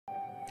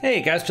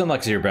Hey guys, John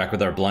here, back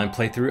with our blind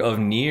playthrough of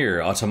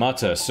Nier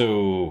Automata.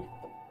 So,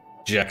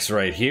 Jack's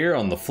right here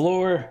on the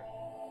floor.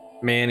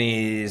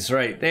 Manny's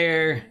right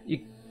there.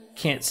 You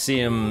can't see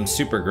him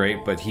super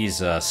great, but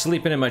he's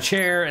sleeping in my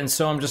chair, and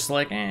so I'm just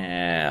like,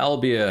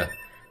 I'm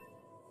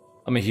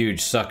a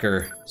huge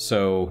sucker,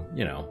 so,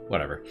 you know,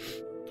 whatever.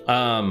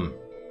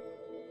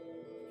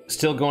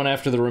 Still going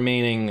after the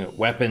remaining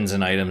weapons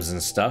and items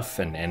and stuff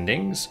and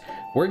endings.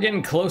 We're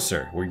getting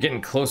closer. We're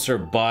getting closer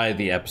by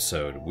the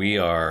episode. We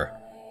are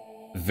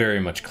very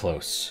much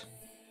close.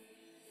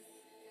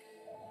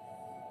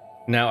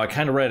 Now, I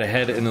kind of read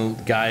ahead in the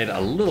guide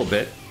a little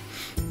bit,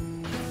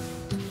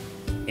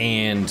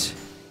 and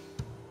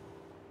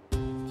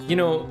you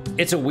know,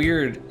 it's a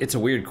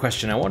weird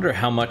question. I wonder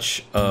how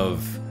much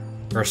of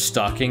her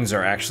stockings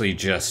are actually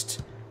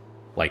just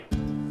like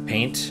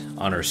paint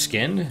on her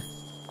skin,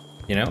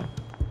 you know?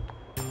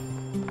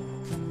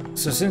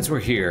 So since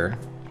we're here,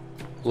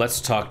 let's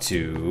talk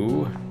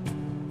to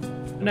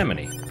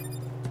Anemone.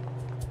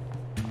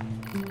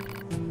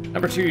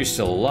 Number 2, you're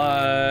still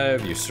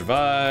alive, you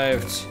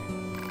survived.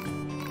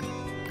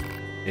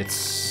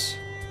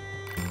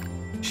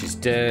 She's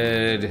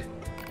dead.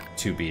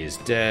 2B is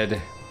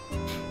dead.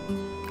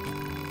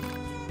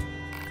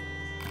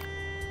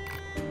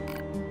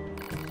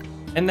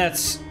 And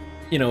that's,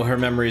 you know, her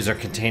memories are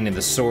contained in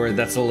the sword.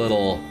 That's a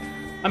little,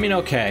 I mean,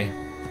 okay.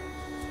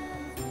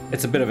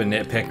 It's a bit of a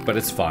nitpick, but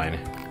it's fine.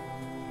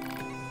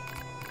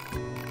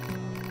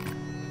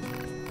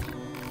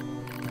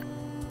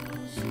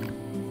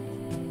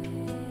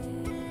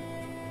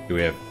 Do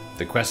we have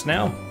the quest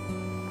now?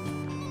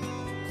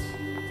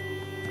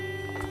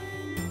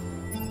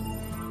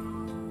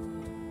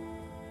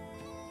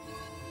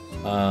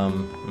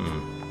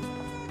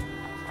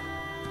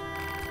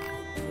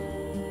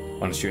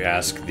 Why don't you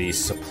ask the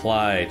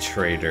supply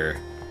trader?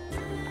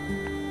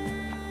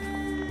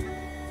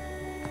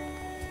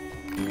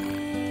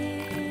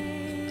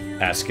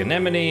 Ask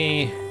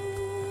Anemone.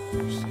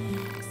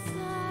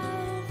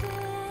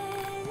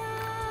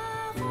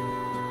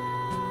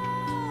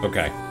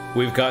 Okay.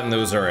 We've gotten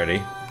those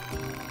already.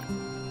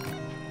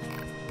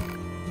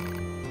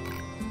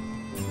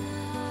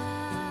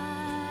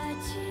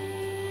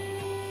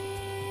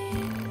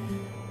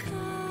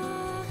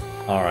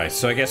 Alright,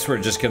 so I guess we're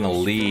just gonna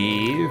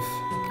leave.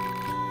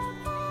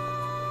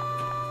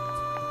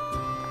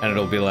 And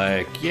it'll be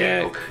like,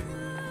 yeah.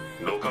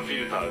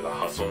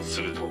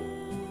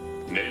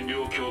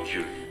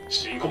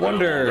 I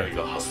wonder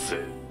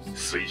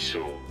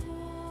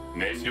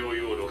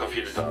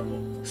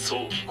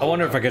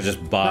if I could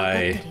just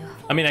buy.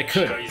 I mean, I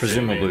could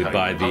presumably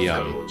buy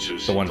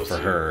the one for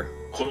her.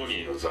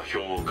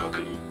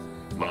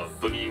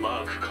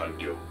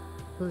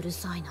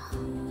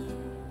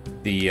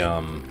 The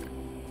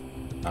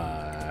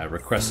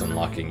request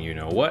unlocking, you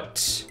know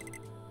what?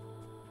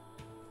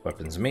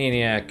 Weapons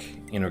Maniac,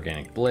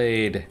 Inorganic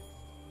Blade.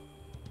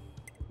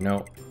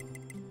 No.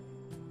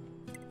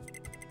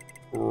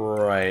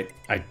 Right.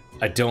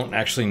 I don't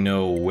actually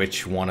know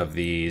which one of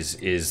these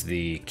is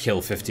the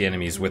kill 50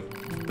 enemies with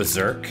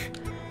Berserk.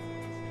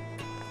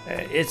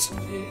 It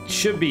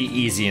should be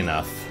easy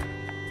enough.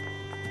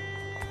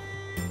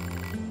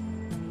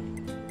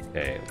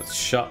 Okay, let's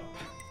shop.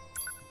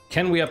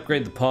 Can we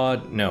upgrade the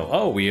pod? No.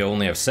 Oh, we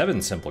only have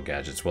 7 simple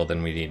gadgets. Well,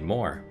 then we need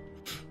more.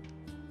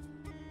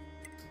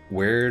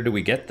 Where do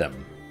we get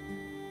them?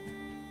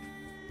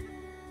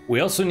 We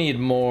also need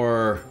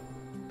more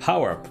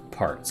power-up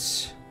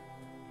parts.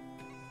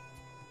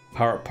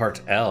 Power-up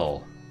part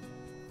L.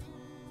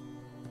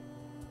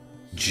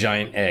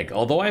 Giant egg.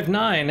 Although I have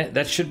 9,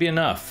 that should be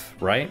enough,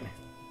 right?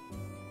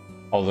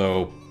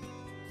 Although,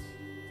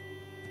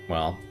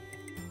 well.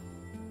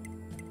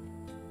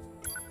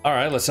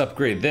 Alright, let's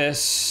upgrade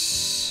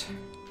this.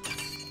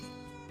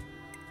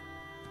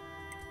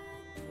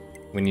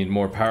 We need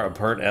more power-up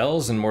part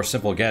L's and more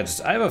simple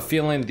gadgets. I have a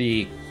feeling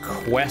the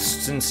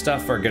quests and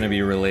stuff are going to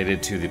be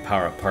related to the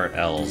power-up part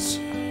L's.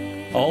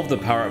 All of the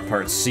power-up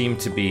parts seem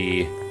to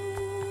be,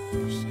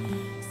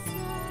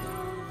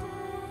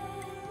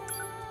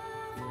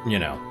 you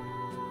know,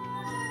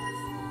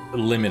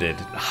 limited,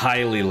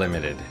 highly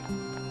limited.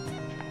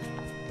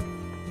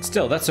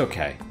 Still, that's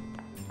okay.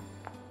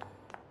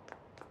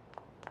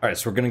 Alright,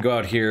 so we're gonna go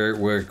out here,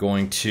 we're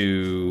going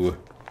to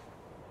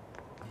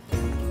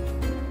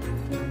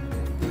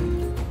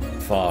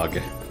fog.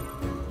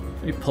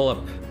 Let me pull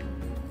up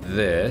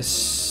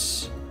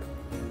this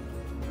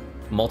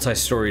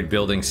multi-storied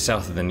building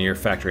south of the Nier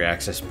factory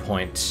access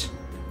point.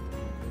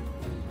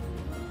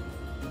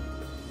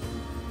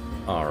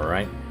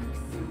 Alright.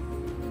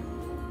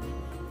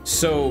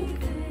 So,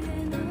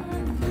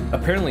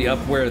 apparently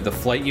up where the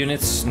flight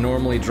units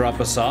normally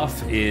drop us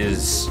off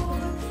is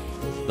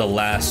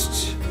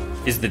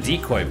the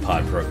decoy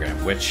pod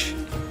program, which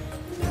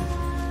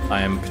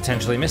I am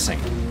potentially missing.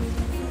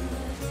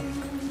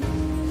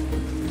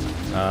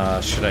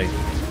 Should I?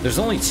 There's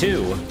only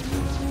 2.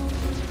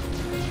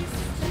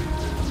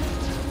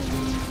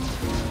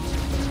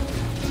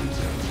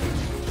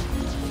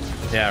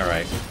 Yeah,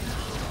 right.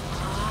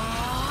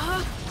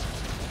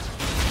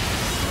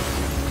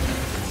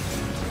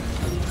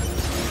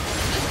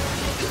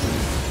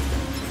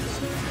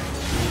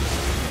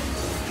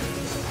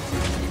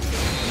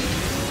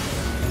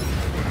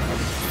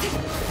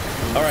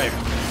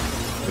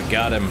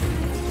 got him.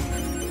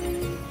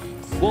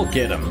 We'll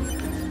get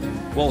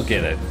him. We'll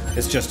get it.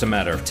 It's just a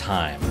matter of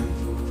time.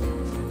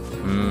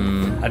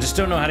 I just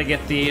don't know how to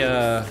get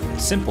the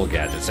simple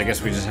gadgets. I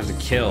guess we just have to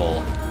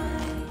kill.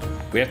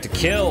 We have to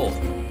kill.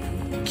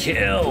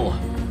 Kill.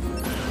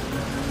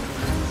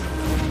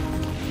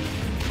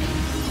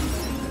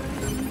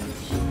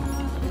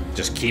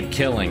 Just keep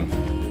killing.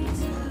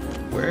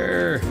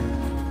 Where?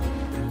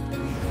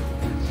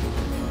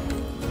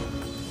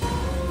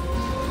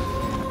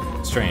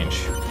 Strange.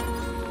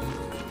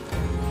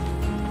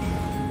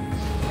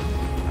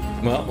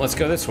 Well, let's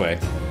go this way.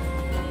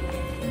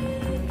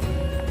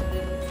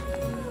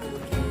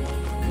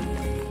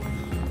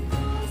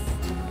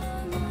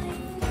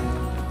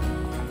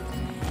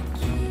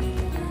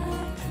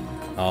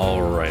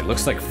 Alright,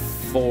 looks like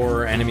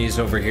 4 enemies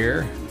over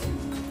here.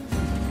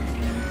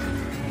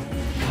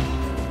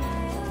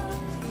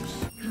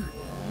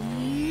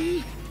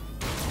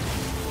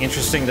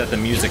 Interesting that the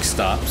music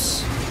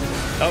stops.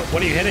 Oh,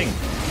 what are you hitting?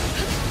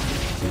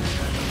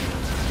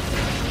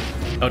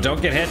 Oh,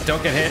 don't get hit,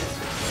 don't get hit.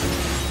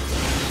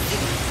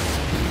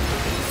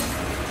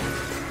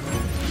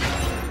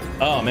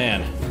 Oh,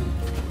 man.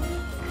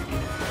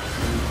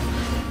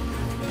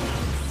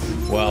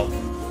 Well,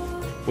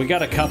 we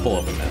got a couple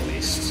of them at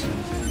least.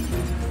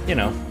 You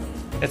know,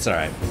 it's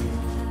alright.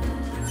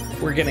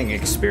 We're getting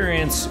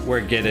experience, we're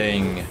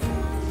getting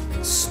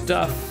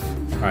stuff.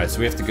 Alright, so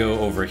we have to go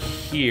over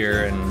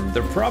here, and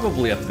they're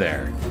probably up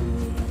there.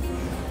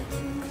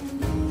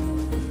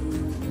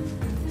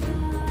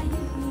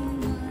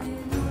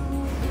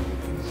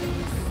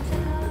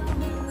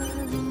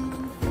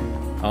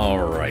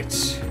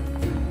 Alright.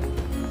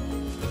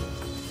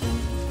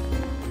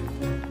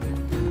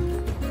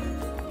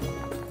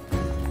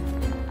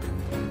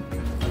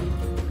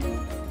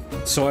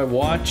 So I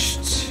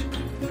watched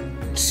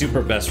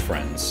Super Best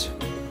Friends.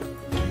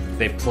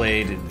 They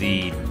played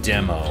the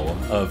demo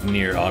of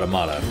Nier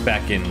Automata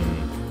back in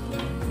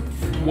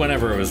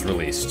whenever it was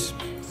released.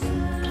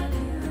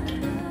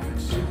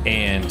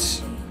 And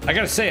I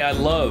gotta say, I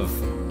love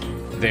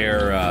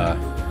their,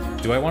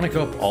 do I want to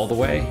go up all the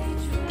way?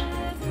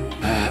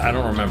 I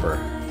don't remember.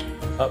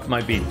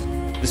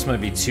 This might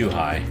be too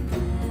high.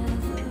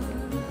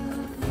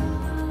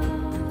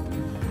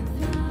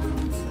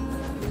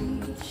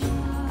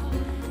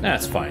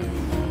 That's fine.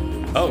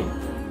 Oh.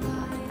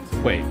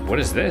 Wait, what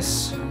is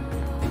this?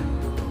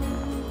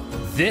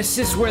 This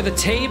is where the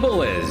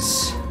table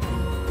is!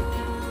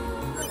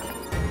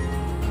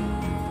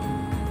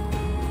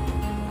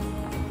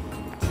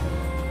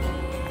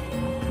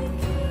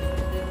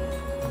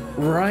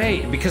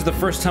 Right, because the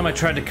first time I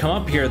tried to come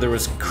up here, there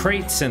was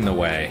crates in the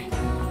way.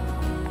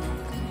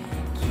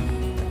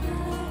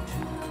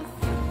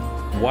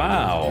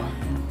 Wow.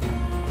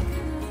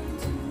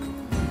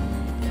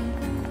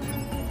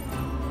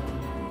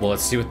 Well,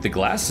 let's see what the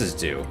glasses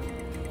do.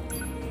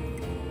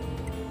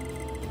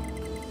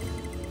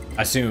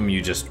 I assume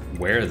you just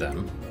wear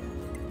them.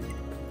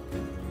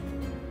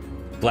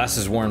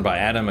 Glasses worn by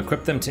Adam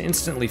equip them to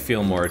instantly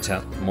feel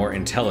more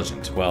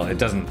intelligent. Well, it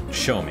doesn't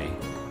show me.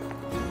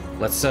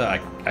 Let's, I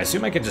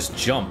assume I could just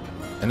jump,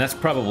 and that's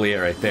probably it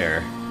right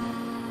there.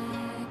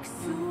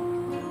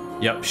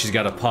 Yep, she's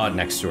got a pod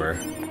next to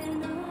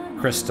her.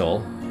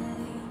 Crystal.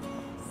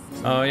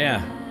 Oh,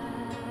 yeah.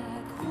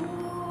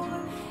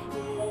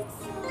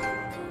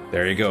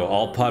 There you go.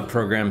 All pod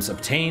programs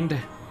obtained.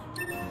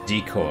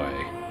 Decoy.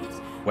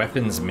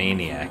 Weapons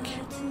Maniac.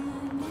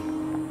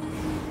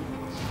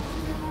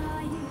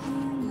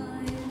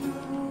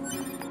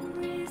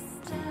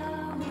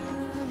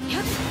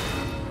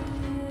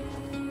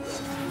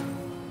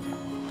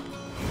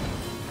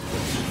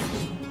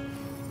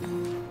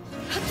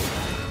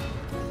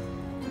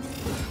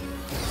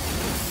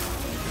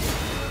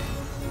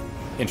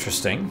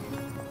 Interesting.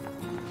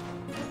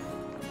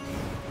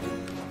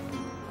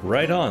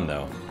 Right on,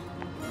 though.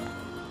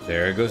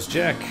 There goes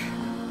Jack.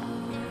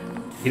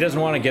 He doesn't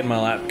want to get in my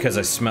lap because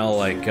I smell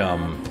like,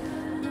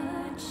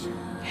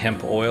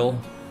 hemp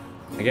oil,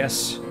 I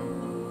guess.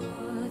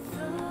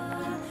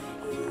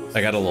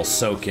 I got a little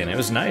soak in. It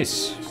was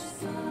nice.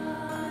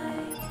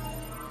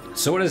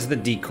 So what does the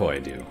decoy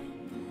do?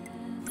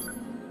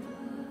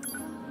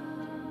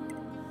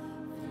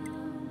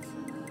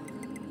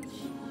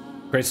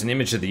 Creates an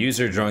image of the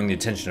user, drawing the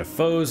attention of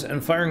foes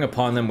and firing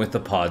upon them with the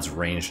pod's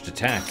ranged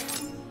attack.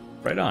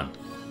 Right on.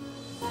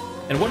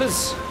 And what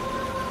is...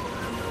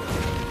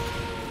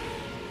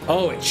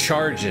 Oh, it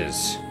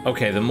charges.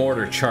 Okay, the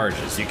mortar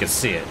charges. You can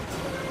see it.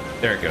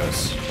 There it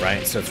goes,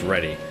 right? So it's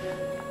ready.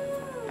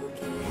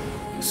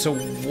 So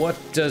what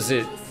does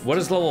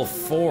level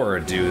 4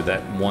 do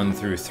that 1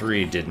 through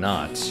 3 did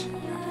not?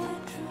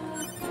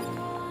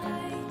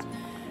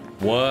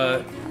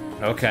 What?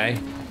 Okay.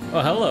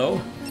 Oh,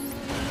 hello.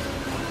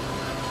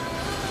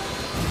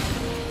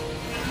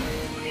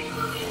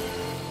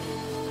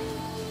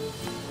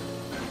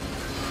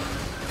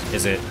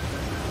 Is it?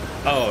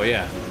 Oh,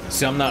 yeah.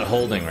 See, I'm not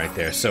holding right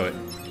there, so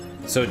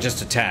it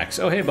just attacks.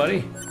 Oh, hey,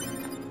 buddy.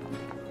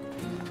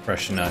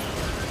 Fresh nut.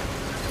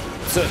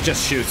 So it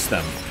just shoots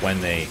them when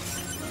they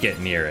get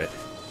near it,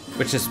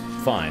 which is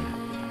fine.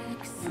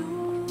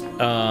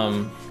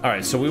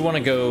 Alright, so we want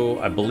to go,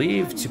 I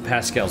believe, to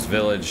Pascal's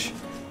village,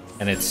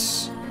 and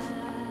it's...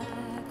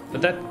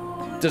 But that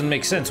doesn't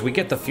make sense. We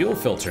get the fuel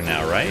filter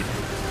now, right?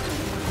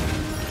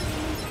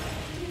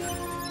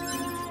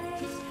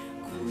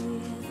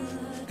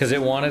 Because it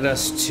wanted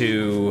us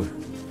to...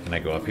 Can I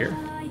go up here?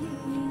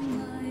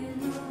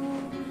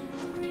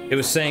 It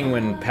was saying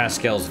when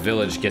Pascal's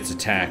village gets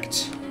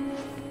attacked,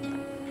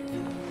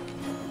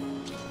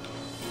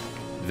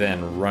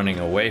 then running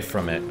away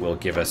from it will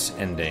give us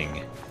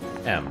ending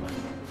M.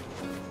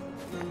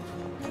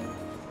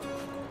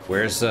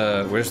 Where's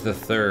the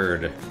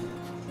third?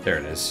 There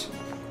it is.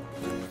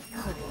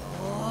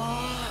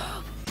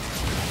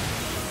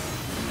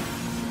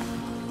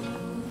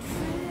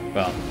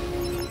 Well,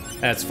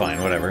 that's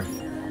fine, whatever.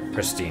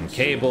 Pristine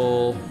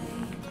cable.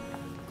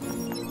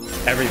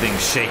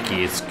 Everything's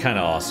shaky, it's kind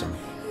of awesome.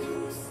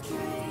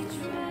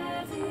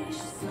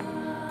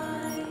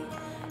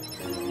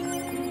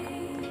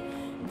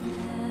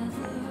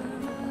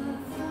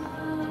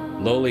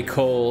 Lowly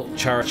Cole,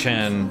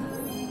 Charchan,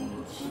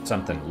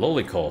 something.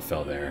 Lowly Cole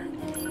fell there.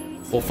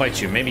 We'll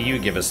fight you. Maybe you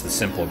give us the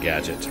simple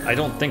gadget. I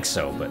don't think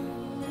so, but...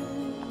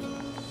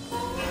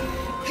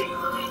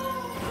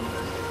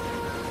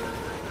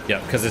 Yeah,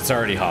 because it's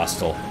already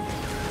hostile.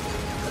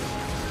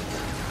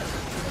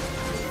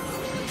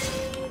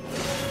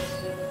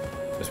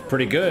 It's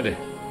pretty good.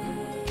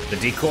 The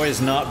decoy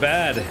is not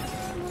bad.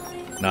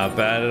 Not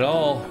bad at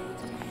all.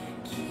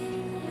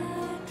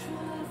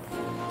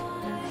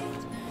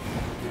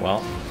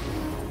 Well.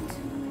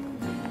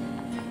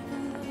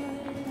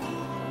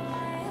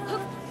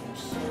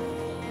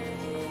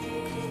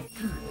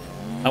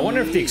 I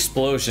wonder if the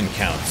explosion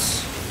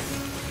counts.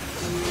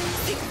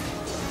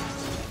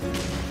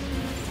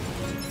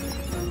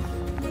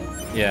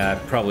 Yeah, I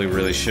probably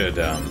really should,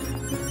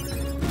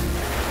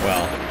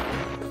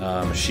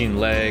 machine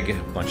leg, a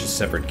bunch of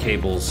separate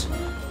cables.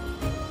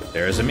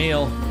 There's a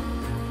meal.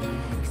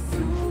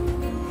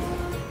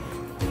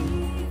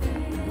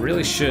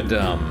 Really should,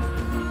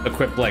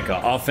 equip like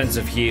an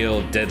offensive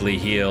heal, deadly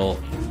heal.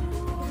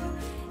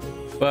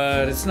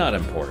 But it's not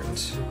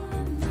important.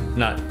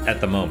 Not at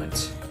the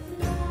moment.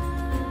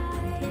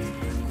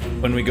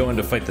 When we go in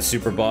to fight the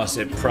super boss,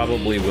 it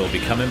probably will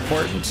become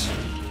important.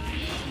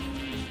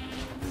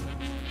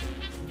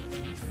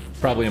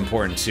 Probably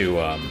important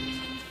to,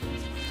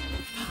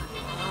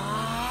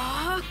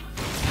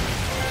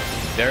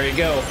 There you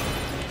go.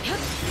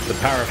 The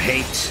power of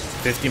hate.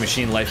 50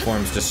 machine life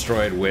forms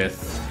destroyed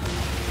with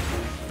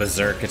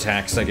berserk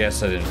attacks, I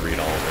guess. I didn't read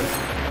all of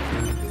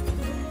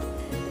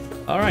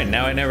it. Alright,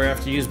 now I never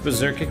have to use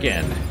berserk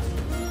again.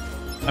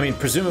 I mean,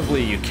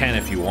 presumably you can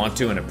if you want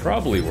to, and it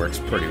probably works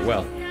pretty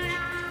well.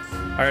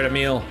 Alright,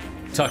 Emil.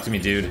 Talk to me,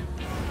 dude.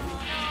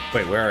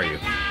 Wait, where are you?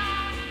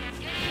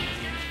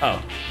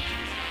 Oh.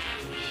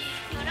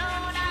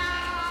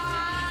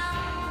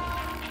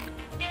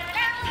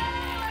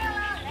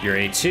 You're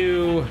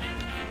A2.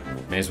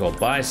 May as well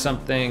buy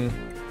something.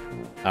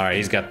 Alright,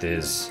 he's got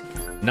this.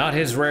 Not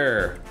his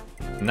rare.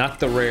 Not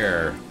the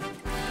rare.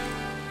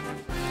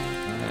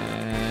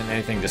 And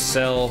anything to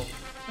sell?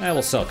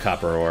 We'll sell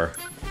copper ore.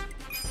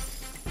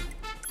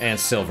 And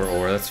silver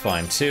ore, that's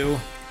fine too.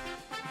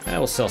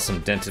 We'll sell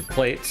some dented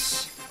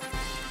plates.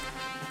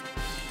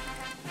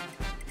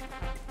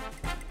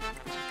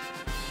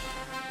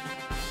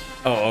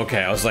 Oh,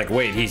 okay, I was like,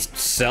 wait, he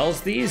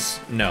sells these?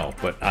 No,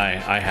 but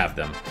I have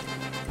them.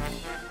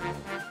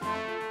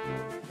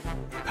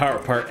 Power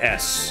part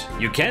S.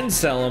 You can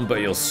sell them,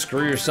 but you'll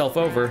screw yourself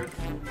over.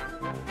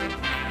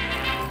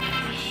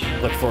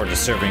 Look forward to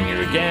serving you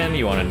again.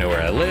 You want to know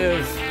where I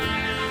live?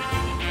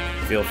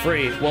 Feel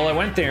free. Well, I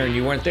went there and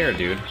you weren't there,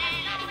 dude.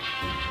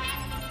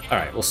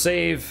 Alright, we'll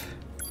save.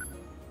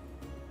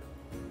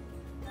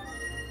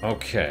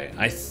 Okay,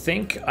 I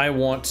think I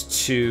want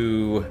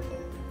to...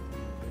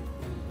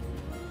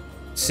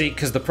 See,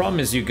 because the problem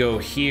is you go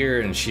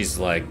here and she's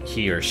like,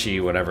 he or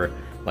she, whatever.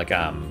 Like,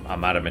 I'm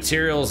out of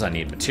materials, I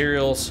need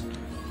materials.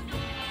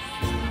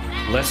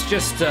 Let's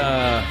just,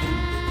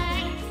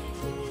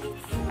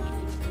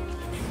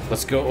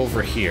 let's go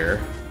over here.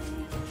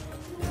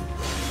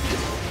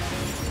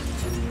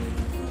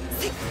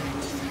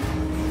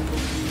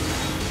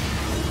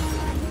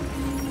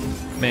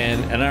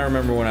 Man, and I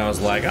remember when I was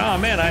like, oh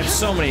man, I have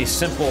so many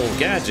simple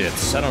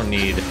gadgets. I don't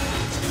need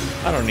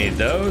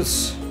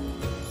those.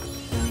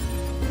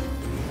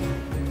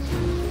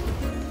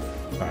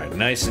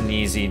 Nice and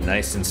easy,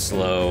 nice and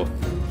slow.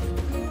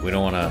 We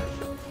don't want to...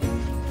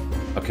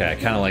 Okay, I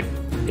kind of like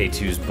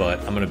A2's butt,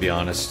 I'm going to be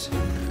honest.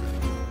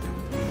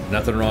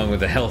 Nothing wrong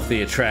with a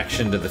healthy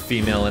attraction to the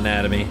female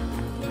anatomy.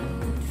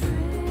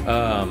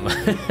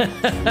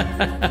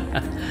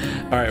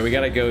 Alright, we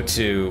got to go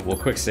to... We'll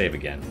quick save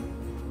again.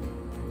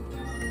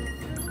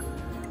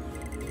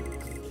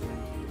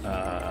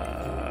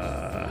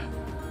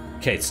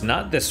 Okay, it's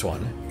not this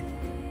one.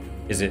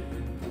 Is it...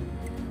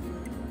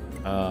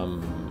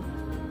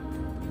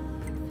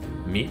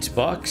 Meat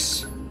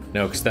box?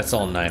 No, because that's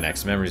all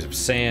 9x. Memories of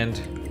sand.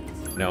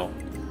 No.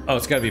 Oh,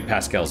 it's gotta be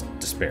Pascal's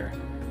despair.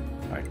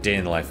 Alright, day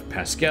in the life of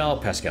Pascal.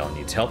 Pascal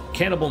needs help.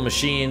 Cannibal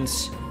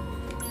machines.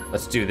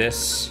 Let's do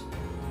this.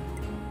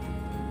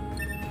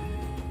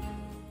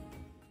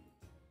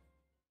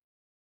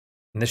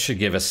 And this should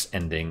give us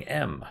ending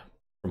M,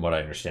 from what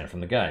I understand from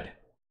the guide.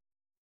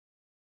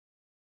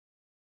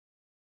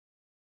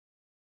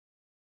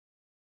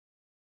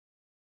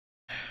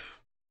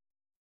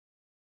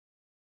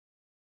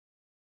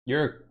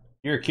 You're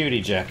a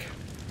cutie, Jack.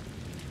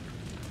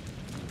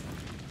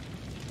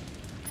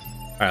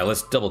 Alright,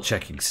 let's double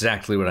check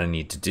exactly what I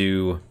need to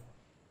do.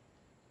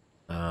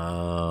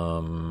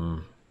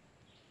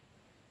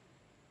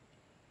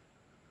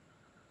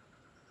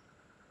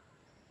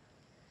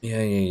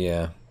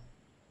 Yeah.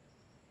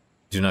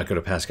 Do not go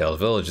to Pascal's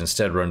village.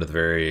 Instead, run to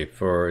the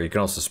you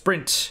can also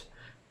sprint.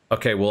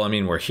 Okay, well, I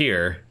mean, we're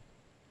here.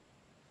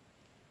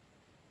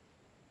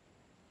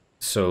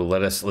 So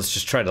let's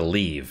just try to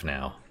leave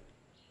now.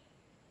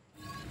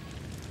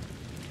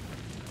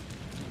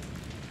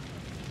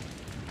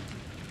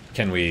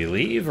 Can we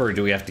leave, or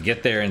do we have to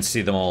get there and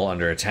see them all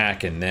under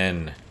attack and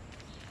then...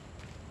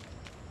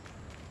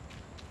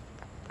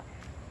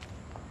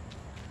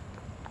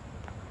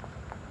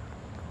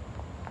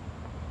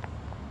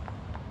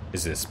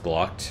 Is this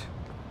blocked?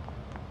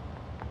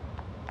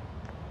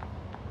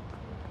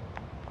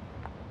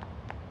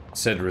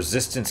 Said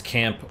resistance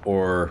camp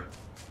or...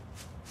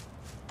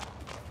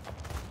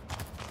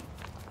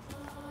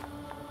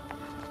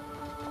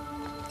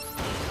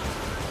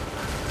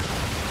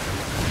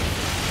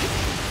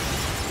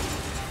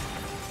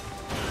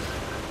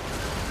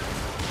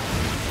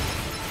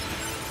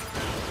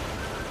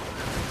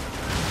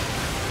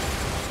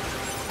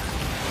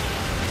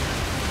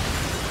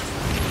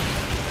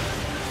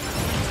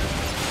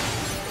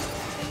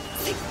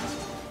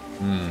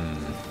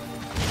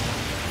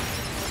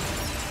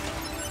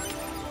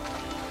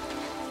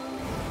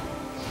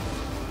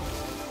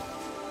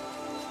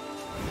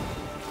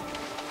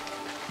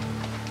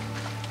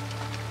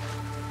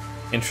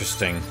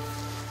 Interesting.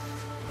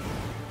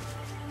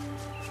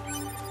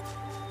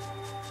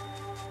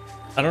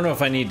 I don't know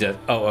if I need to...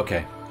 Oh,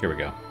 okay. Here we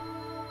go.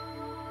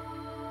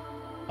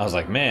 I was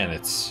like, man,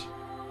 it's...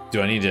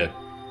 Do I need to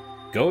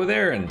go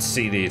there and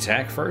see the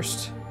attack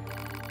first?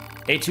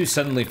 A2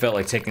 suddenly felt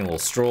like taking a little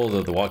stroll,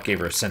 though the walk gave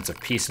her a sense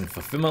of peace and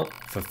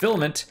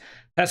fulfillment.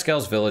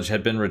 Pascal's village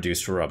had been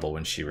reduced to rubble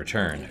when she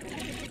returned.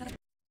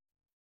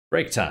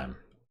 Break time.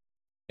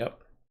 Yep.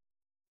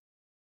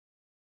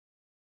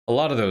 A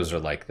lot of those are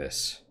like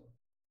this.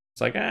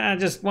 It's like, I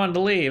just wanted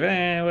to leave,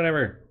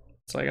 whatever.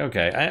 It's like,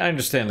 okay, I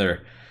understand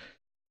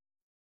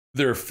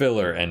their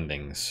filler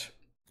endings.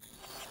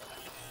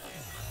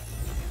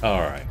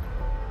 Alright.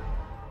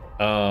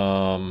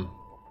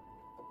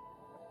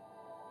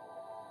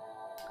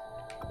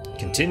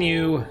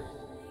 Continue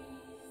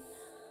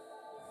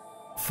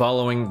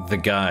following the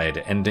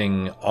guide.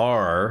 Ending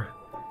R.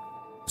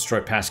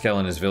 Destroy Pascal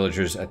and his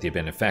villagers at the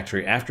abandoned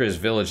factory. After his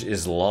village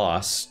is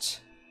lost...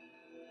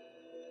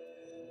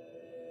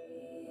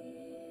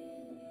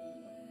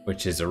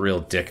 Which is a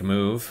real dick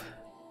move.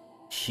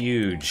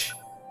 Huge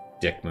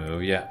dick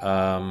move, yeah.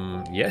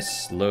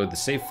 Yes, load the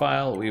save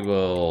file. We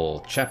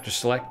will chapter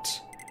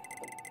select.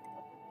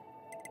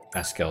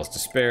 Pascal's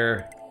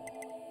despair.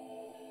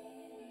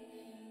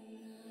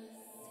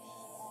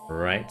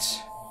 Right.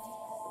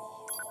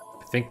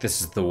 I think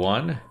this is the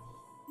one.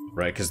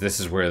 Right, because this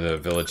is where the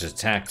village is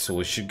attacked, so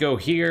we should go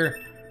here.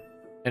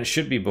 And it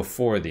should be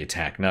before the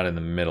attack, not in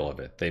the middle of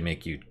it. They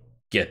make you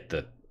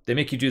they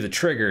make you do the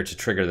trigger to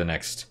trigger the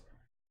next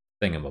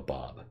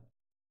thingamabob.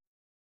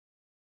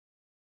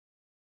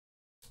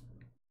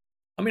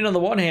 I mean, on the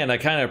one hand, I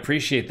kind of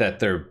appreciate that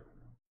they're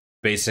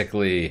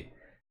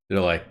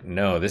like,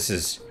 no, this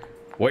is,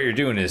 what you're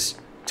doing is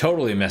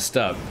totally messed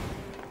up.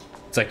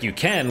 It's like,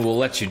 we'll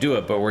let you do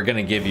it, but we're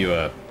gonna give you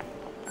a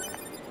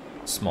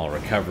small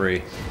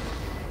recovery.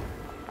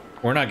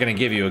 We're not gonna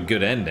give you a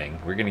good ending.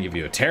 We're gonna give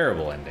you a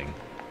terrible ending.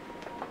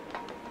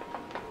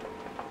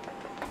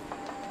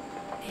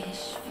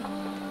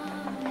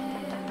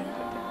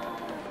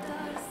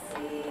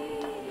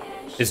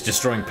 Is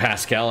destroying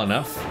Pascal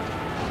enough?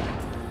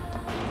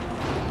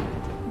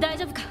 大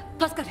丈夫か、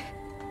パスカル。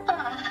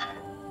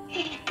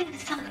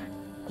さん。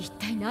一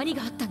体何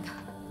があったんだ。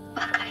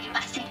わかり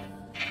ません。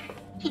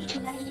いき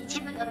なり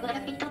一部の村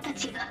人た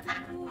ちが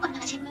同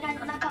じ村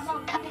の仲間を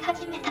食べ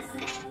始めたの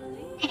です。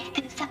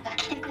さんが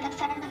来てくだ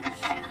さらなかっ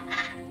たら、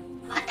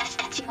私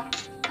たちもき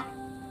っと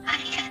あ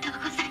りがと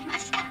うございま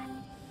した。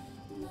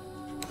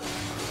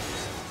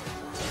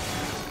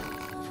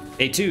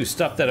A2,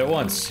 stop that at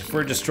once. If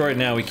we're destroyed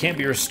now, we can't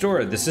be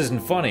restored. This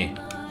isn't funny.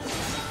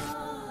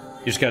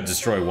 You just gotta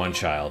destroy one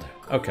child.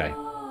 Okay.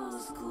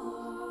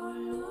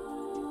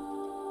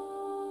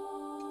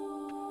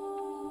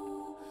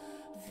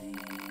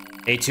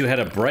 A2 had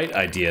a bright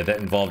idea that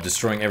involved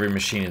destroying every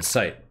machine in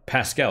sight.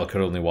 Pascal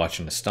could only watch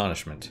in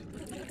astonishment.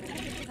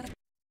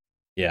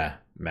 Yeah,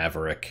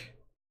 Maverick.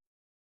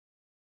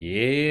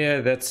 Yeah,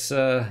 that's,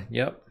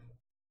 yep.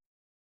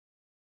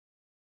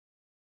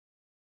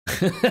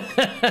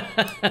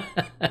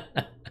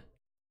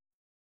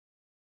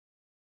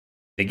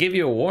 They give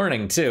you a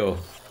warning, too.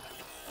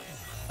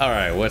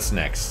 Alright, what's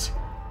next?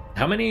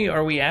 How many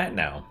are we at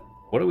now?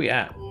 What are we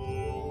at?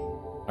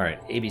 Alright,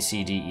 A, B,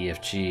 C, D, E,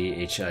 F, G,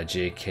 H, I,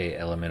 J, K,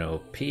 L, M, N, O,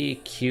 P,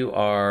 Q,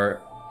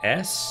 R,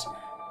 S,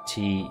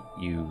 T,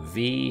 U,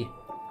 V,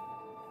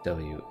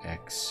 W,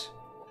 X,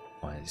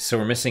 Y. So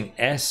we're missing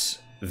S,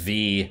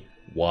 V,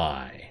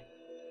 Y.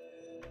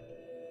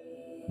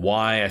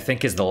 Y, I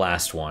think, is the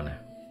last one.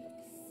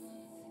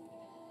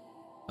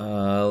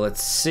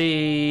 Let's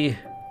see.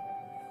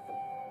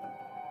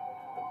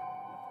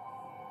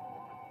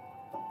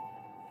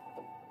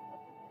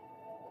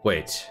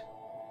 Wait.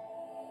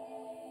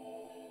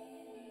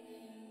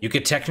 You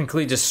could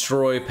technically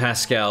destroy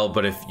Pascal,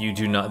 but if you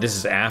do not, this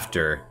is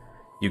after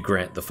you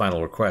grant the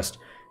final request.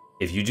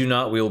 If you do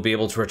not, we will be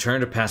able to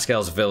return to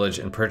Pascal's village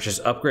and purchase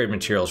upgrade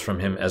materials from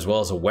him, as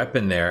well as a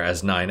weapon there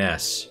as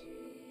 9S.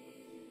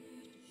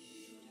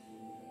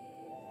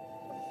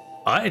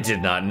 I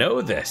did not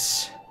know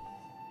this.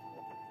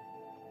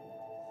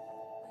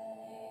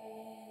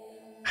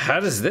 How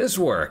does this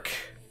work?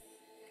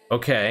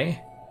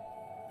 Okay.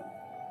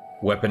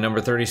 Weapon number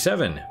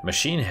 37,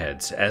 machine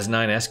heads. As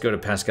 9S, go to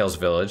Pascal's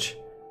village,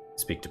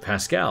 speak to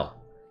Pascal.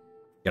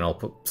 You can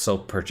also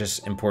purchase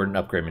important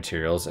upgrade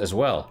materials as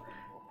well.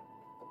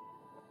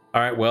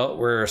 Alright, well,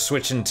 we're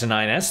switching to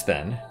 9S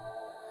then.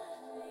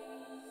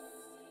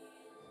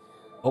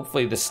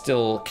 Hopefully this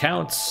still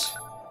counts.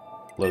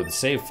 Load the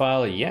save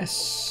file,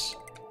 yes.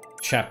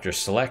 Chapter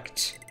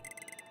select.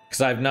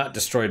 Because I've not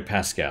destroyed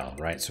Pascal,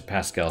 right? So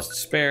Pascal's to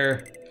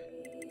spare.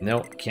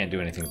 Nope, can't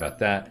do anything about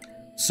that.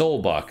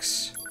 Soul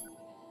box.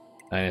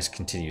 9S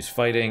continues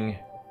fighting.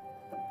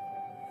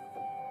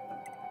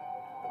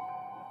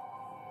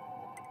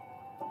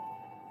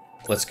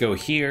 Let's go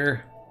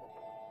here.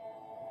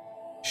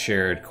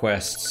 Shared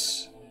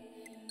quests.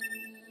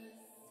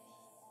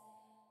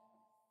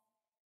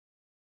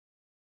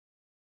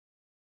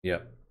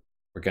 Yep.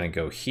 We're gonna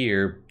go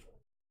here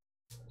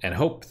and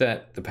hope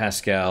that the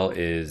Pascal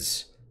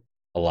is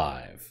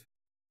alive.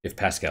 If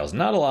Pascal's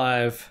not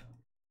alive,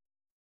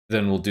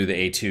 then we'll do the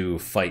A2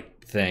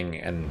 fight thing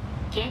and...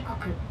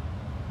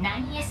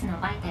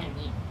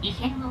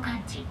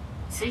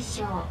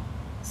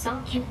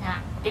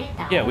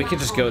 Yeah, we could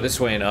just go this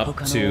way and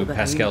up to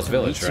Pascal's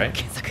village,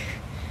 right?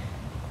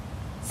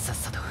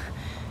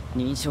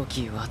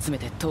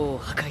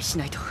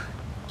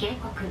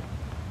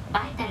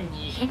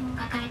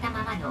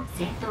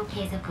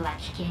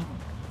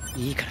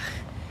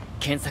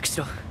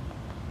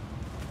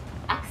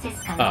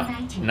 Ah,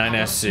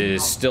 9S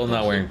is still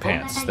not wearing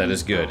pants. That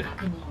is good.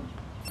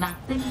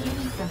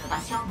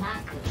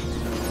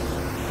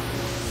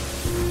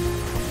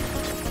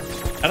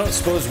 I don't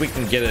suppose we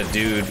can get a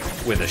dude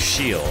with a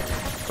shield,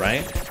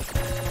 right?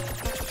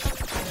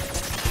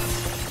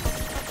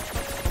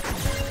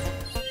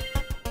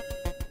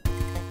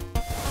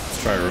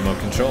 Let's try remote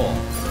control.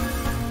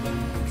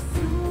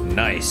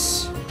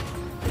 Nice.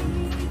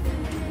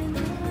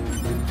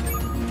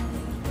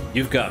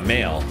 You've got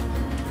mail.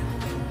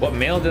 What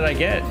mail did I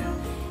get?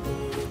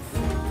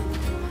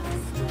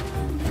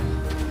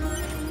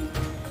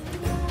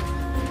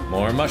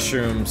 More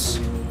mushrooms.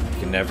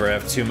 You can never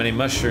have too many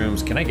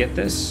mushrooms. Can I get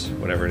this?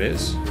 Whatever it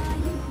is.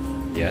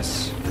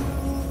 Yes.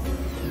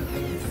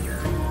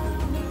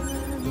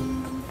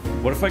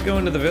 What if I go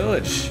into the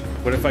village?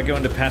 What if I go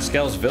into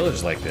Pascal's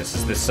village like this?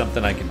 Is this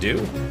something I can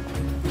do?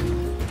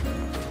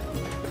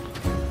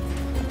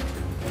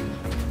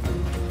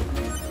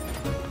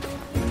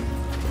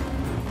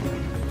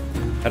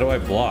 How do I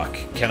block?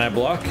 Can I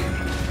block?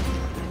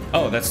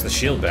 Oh, that's the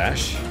shield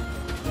bash.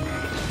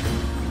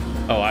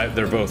 Oh,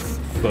 they're both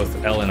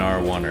L and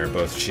R1 are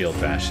both shield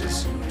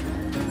bashes.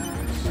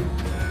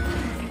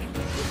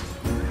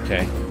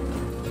 Okay.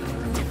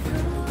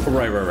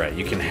 Right.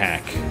 You can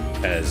hack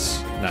as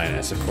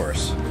 9S, of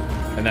course.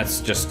 And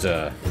that's just,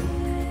 oh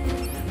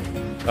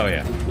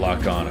yeah,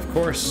 lock on, of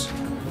course.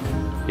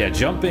 Yeah,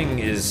 jumping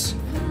is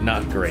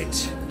not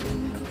great.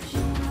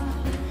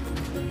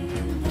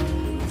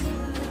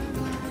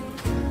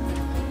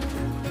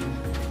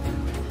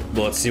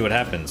 Well, let's see what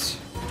happens.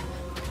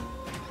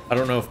 I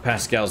don't know if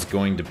Pascal's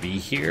going to be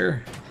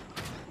here.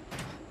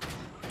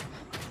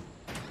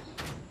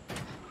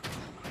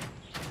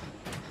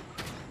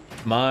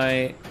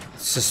 My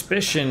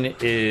suspicion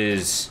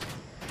is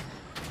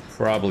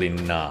probably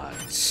not.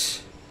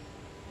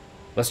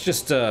 Let's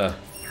just, we'll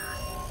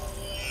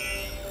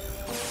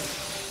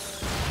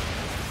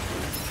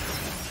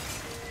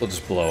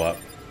just blow up.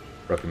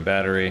 Broken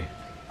battery.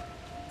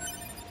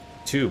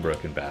 2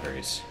 broken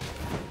batteries.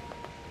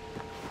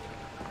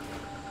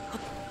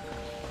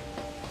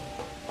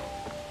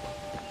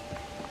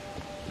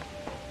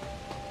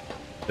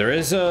 There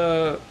is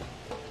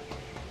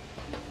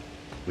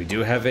we do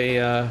have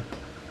a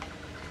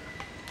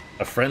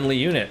friendly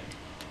unit.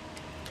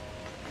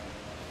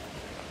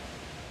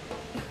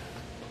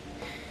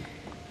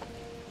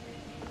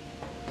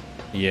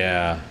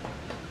 Yeah.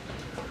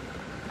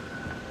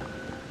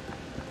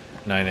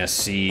 9S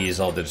sees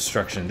all the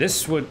destruction.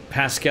 This would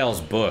Pascal's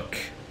book.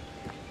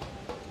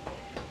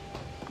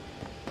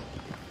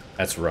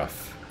 That's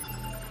rough.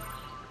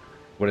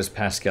 What is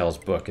Pascal's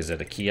book? Is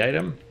it a key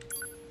item?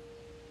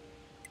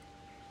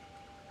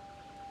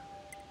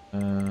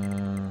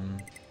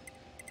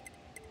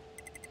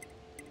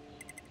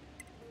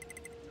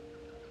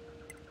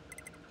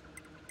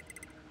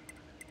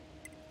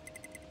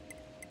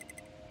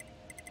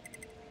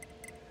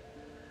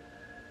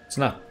 It's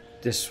not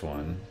this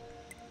one.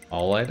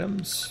 All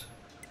items?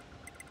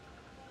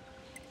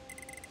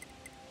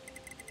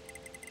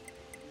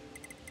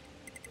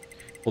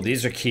 Well,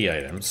 these are key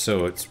items,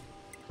 so it's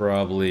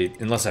probably...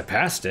 Unless I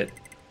passed it.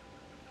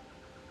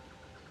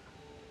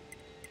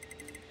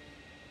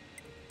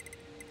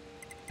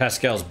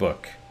 Pascal's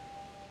book.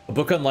 A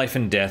book on life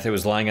and death. It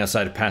was lying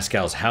outside of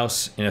Pascal's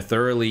house in a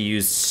thoroughly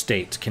used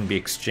state. Can be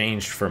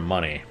exchanged for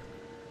money.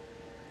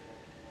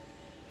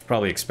 It's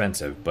probably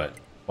expensive, but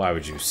why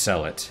would you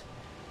sell it?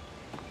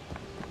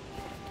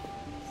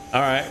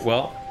 Alright,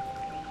 well...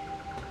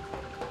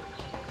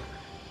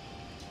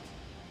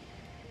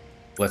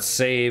 Let's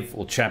save.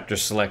 We'll chapter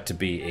select to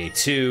be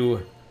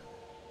A2.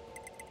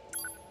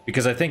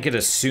 Because I think it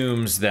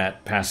assumes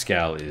that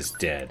Pascal is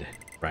dead,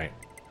 right?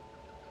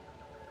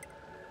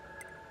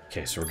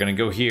 Okay, so we're gonna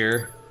go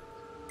here.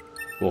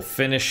 We'll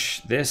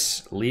finish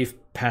this. Leave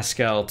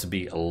Pascal to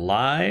be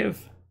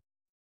alive.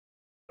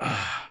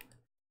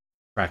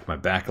 Crack my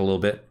back a little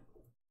bit.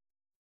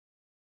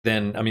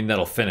 Then, I mean,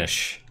 that'll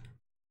finish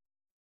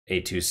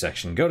A2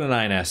 section. Go to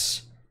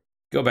 9S.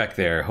 Go back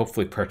there.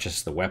 Hopefully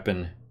purchase the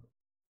weapon.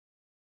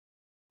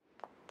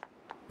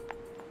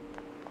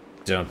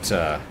 Don't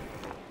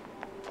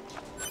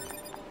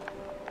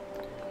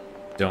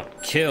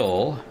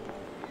kill.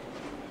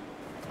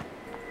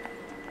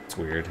 It's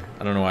weird.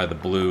 I don't know why the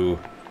blue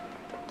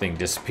thing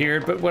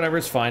disappeared, but whatever,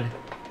 it's fine.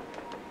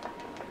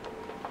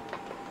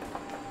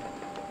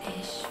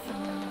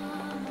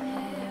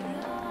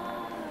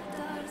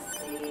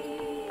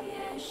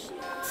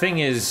 Thing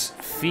is,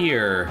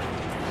 fear...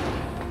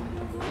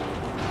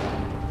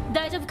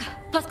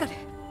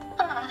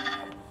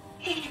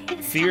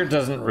 Fear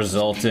doesn't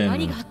result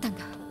in...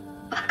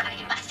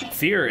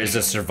 Fear is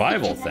a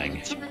survival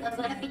thing.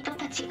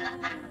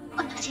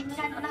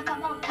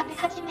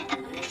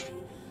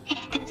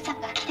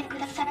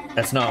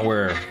 That's not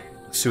where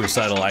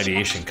suicidal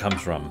ideation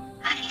comes from.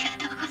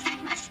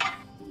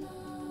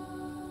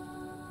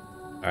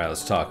 Alright,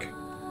 let's talk.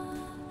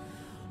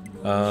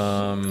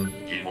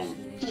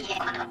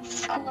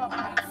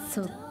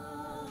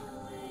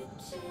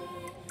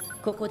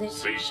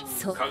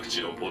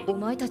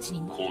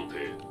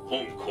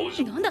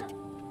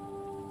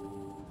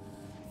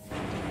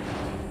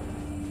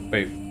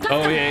 Wait.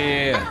 Oh,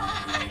 yeah.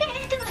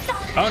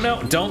 Oh,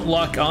 no. Don't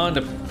lock on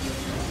to...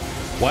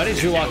 Why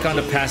did you lock on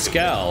to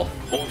Pascal?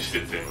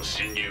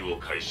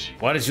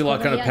 Why did you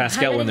lock on to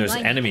Pascal when there's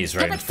enemies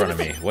right in front of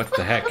me? What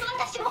the heck?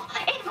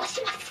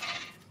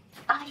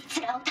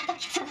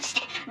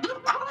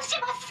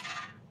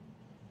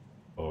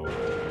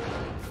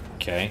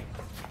 Okay.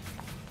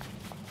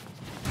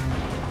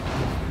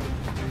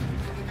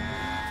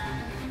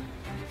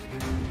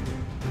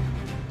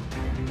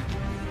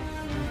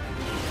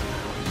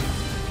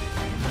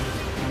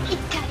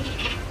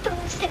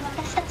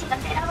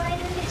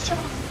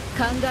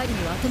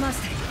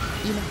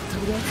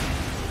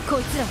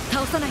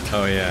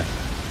 Oh yeah.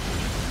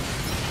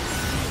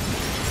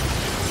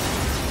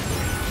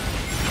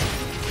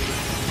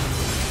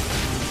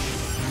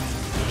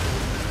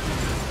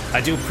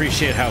 I do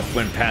appreciate how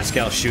when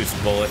Pascal shoots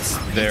bullets,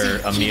 they're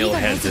Emil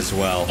heads as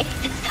well.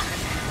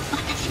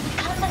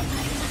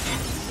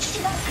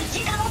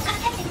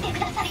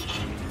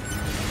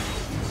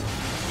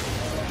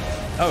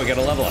 Oh, we got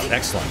a level up.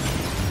 Excellent.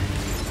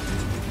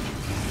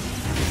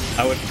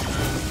 I would...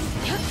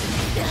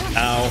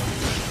 Ow.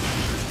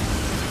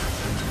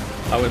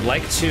 I would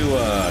like to,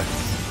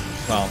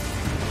 well...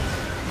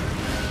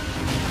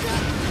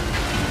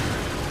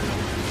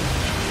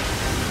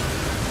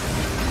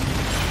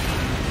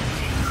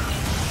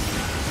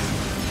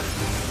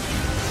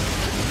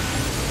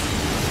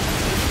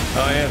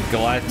 Oh yeah,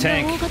 Goliath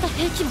tank.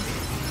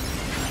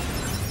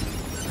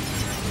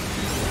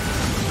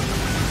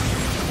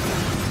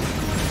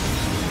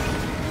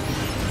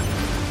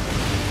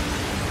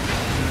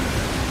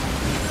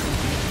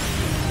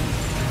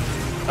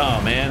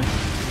 Oh man.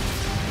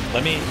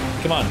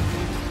 Come on.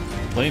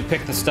 Let me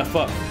pick the stuff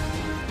up.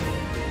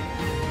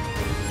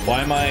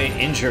 Why am I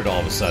injured all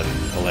of a sudden,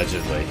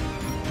 allegedly?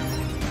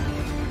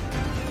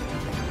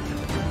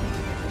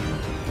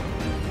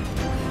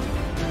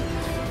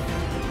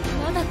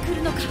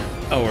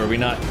 Oh, are we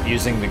not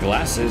using the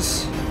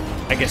glasses?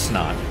 I guess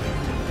not.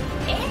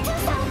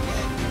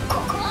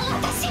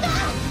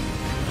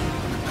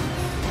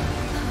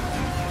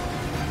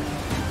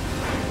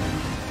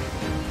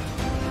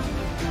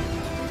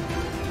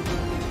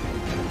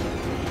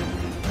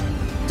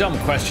 Dumb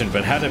question,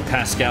 but how did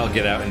Pascal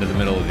get out into the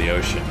middle of the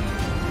ocean?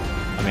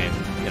 I mean,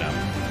 you know.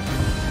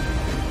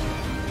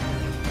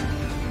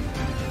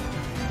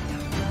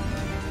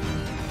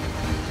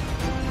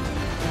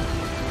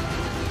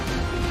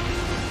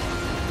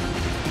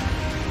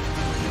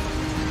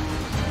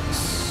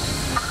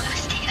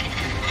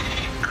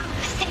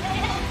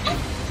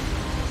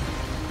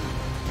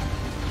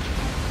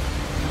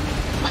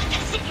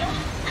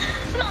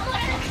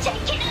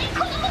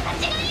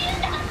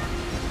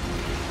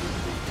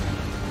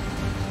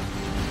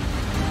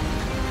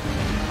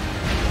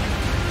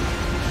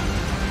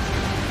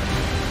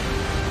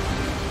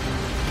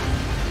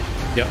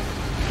 Yep.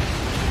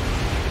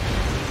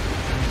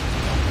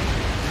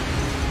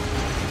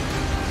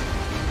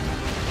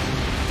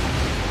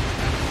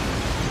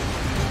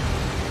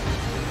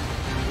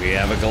 We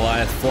have a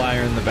Goliath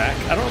flyer in the back.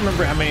 I don't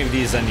remember how many of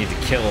these I need to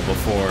kill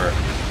before.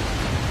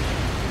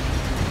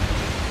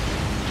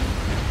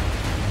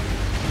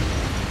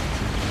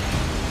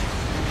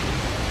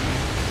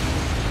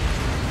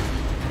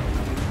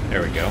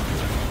 There we go.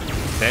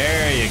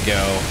 There you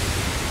go.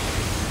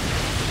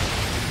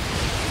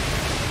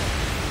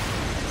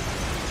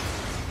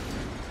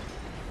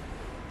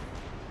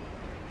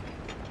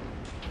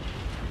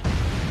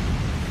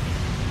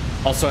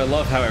 Also, I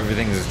love how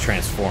everything is a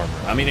transformer.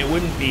 I mean, it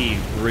wouldn't be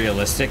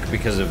realistic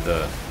because of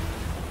the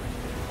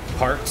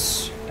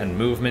parts and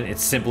movement.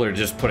 It's simpler to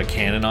just put a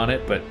cannon on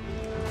it, but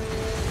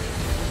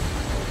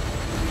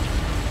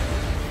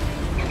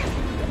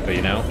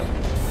you know,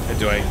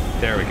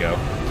 there we go.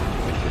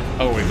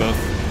 Oh,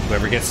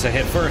 whoever gets to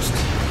hit first.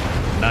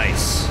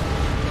 Nice.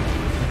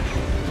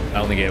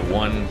 I only get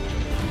one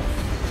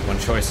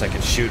choice. I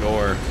can shoot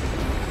or...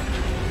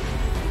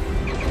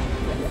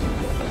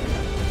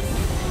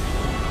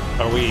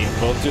 Are we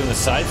both doing the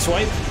side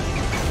swipe?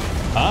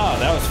 Ah,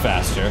 that was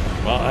faster.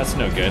 Well, that's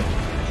no good.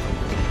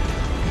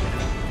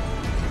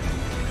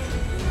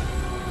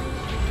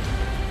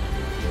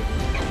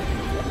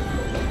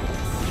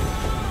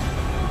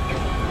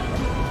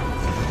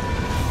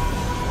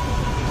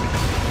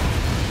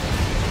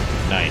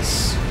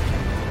 Nice.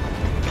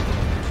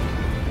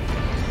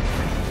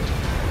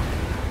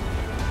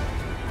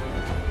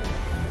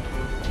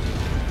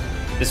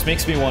 This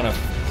makes me want to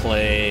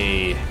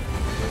play...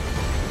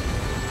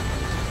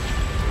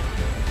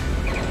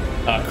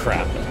 Oh,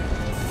 crap.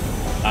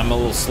 I'm a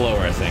little slower,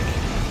 I think.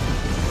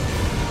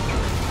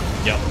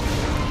 Yep.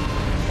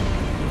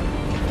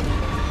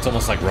 It's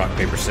almost like rock,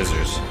 paper,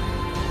 scissors.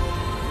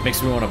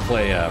 Makes me want to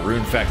play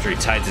Rune Factory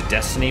Tides of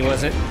Destiny,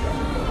 was it?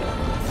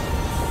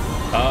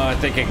 Oh, I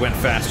think it went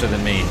faster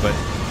than me, but...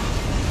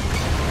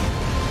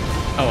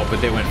 Oh,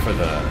 but they went for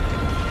the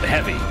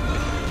heavy.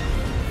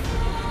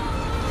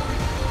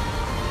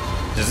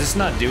 Does this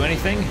not do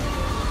anything?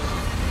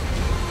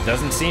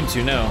 Doesn't seem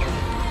to, no.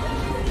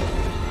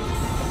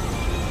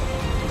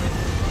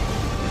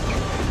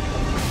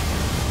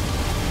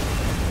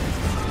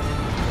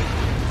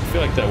 I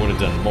feel like that would have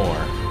done more.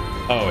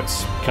 Oh,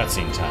 it's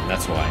cutscene time,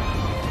 that's why.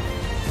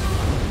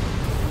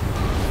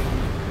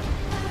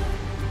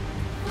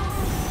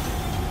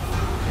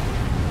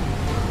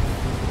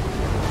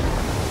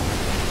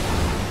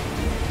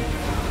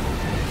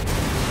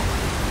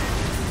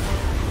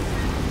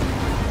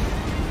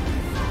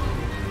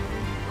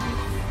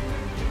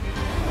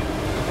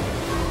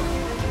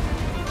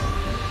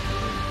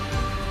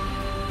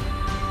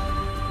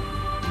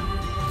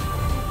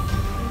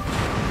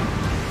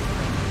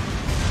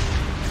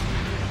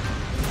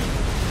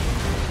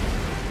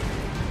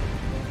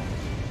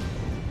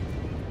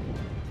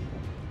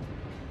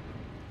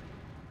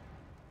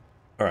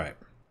 Alright.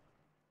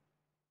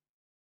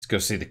 Let's go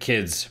see the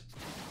kids.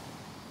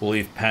 We'll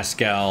leave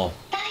Pascal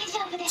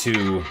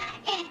to...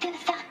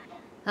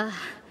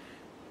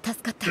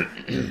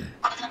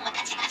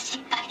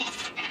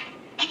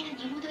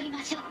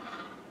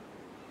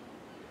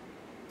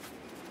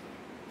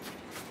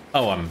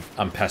 Oh,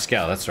 I'm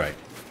Pascal, that's right.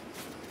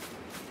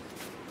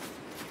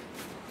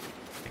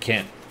 I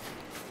can't...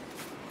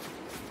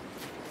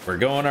 We're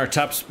going our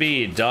top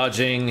speed,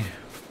 dodging...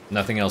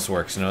 Nothing else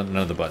works, none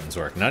of the buttons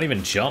work. Not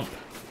even jump.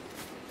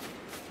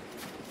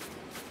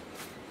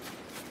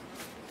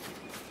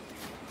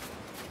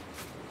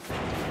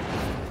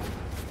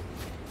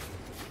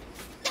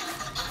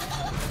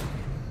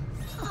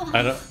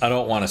 I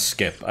don't want to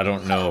skip. I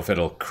don't know if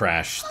it'll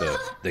crash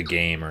the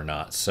game or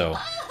not, so...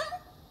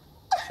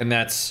 And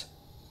that's...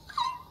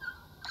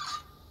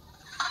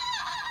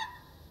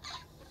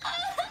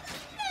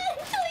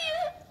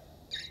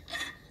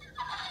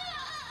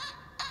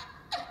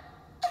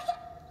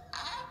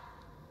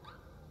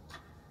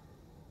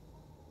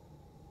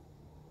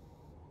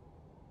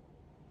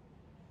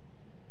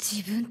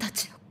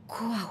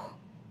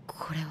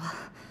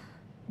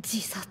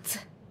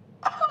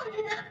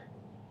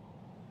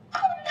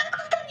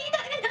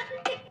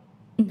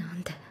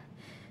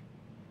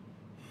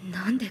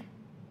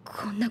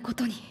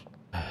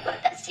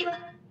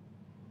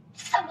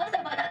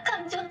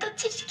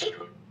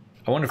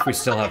 I wonder if we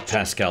still have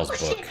Pascal's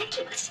book.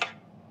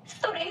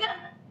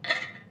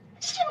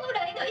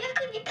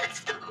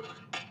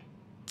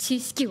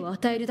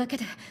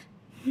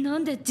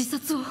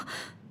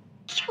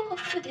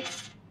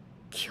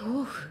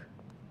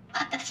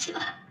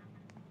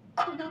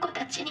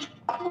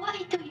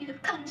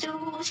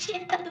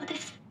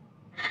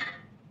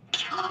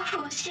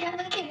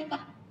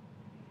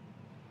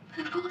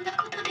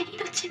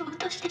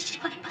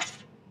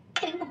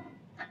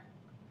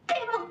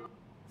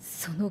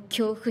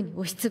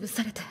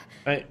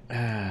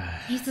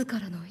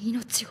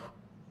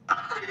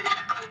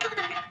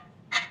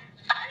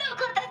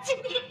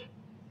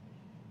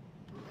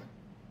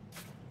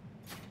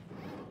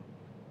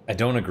 I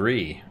don't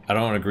agree. I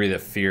don't agree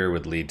that fear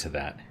would lead to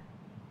that.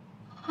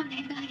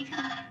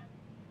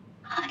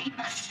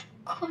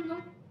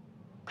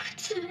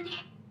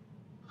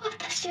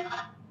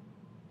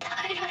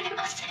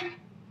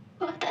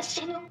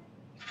 私の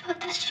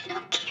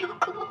記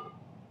憶を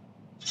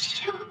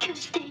消去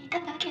していた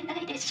だけな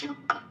いでしょう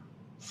か。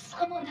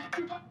さもな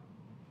くば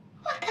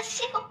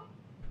私を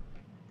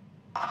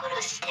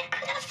殺して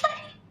ください。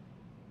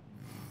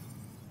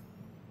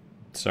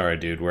 Sorry,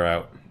 dude, we're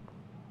out.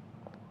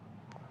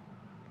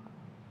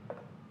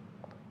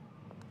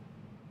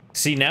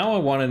 See, now I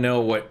want to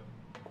know what...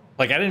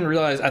 Like, I didn't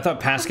realize... I thought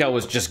Pascal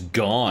was just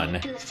gone.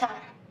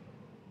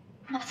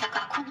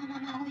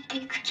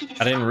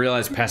 I didn't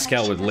realize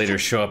Pascal would later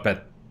show up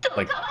at...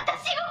 Like...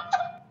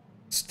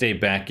 Stay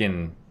back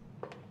in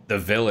the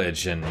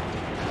village and...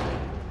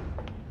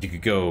 You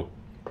could go...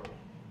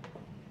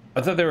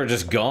 I thought they were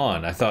just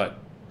gone. I thought...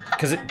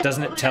 Because it...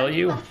 Doesn't it tell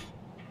you?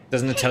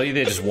 Doesn't it tell you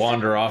they just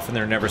wander off and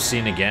they're never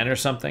seen again or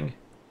something?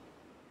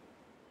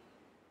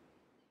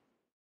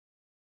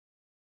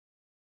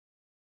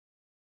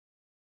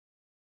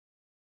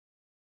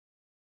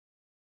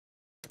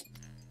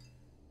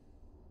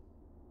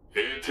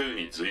 A2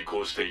 に随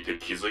行していて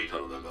気づいた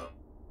のだが、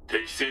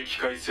適正機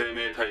械生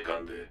命体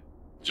間で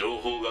情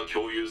報が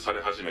共有さ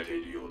れ始めて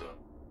いるようだ。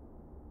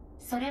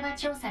それは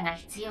調査が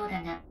必要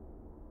だな。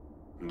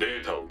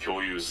データを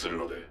共有する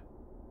ので、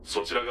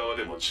そちら側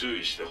でも注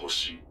意してほ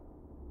しい。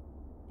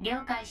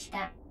了解し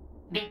た。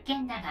別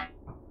件だが、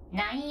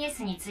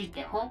9S につい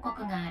て報告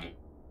がある。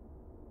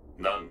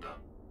なんだ？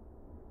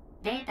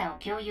データを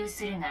共有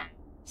するが、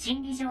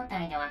心理状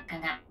態の悪化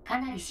が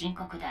かなり深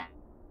刻だ。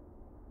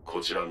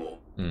こちらも、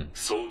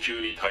早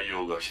急に対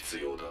応が必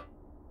要だ。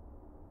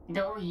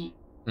同意。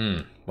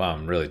Wow,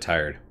 I'm really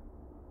tired.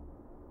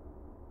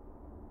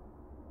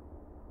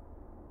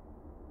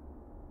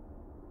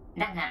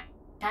 だが、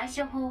対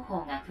処方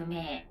法が不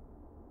明。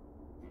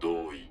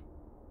同意。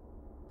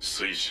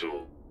推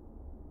奨。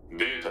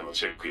データの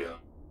チェックや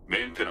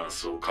メンテナン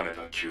スを兼ね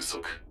た休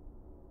息。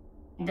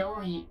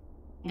同意。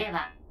で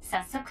は、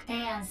早速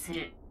提案す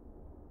る。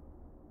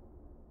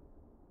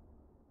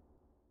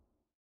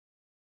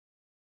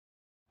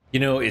You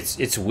know,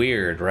 it's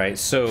weird, right?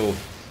 So,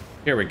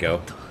 here we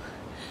go.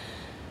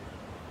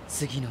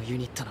 次のユ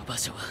ニットの場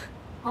所は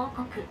報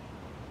告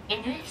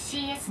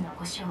NFCS の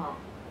故障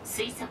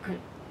推測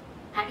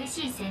激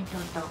しい戦闘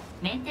と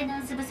メンテナ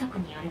ンス不足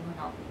によるも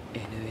の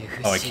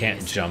Oh, I can't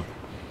jump.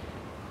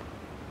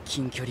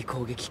 近距離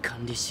攻撃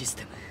管理シス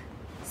テム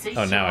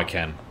Oh, now I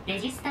can. レ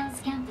ジスタン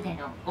スキャンプで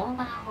のオー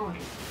バーホール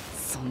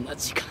そんな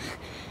時間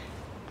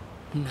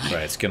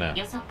Right, it's gonna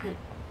予測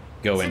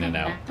go す in で and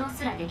に out. 抜刀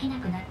すらできな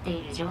くなって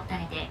いる状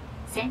態で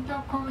戦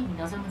闘行為に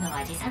臨むのは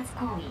自殺行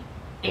為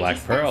Black レ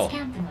ジスタン Pearl. スキ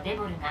ャンプのレ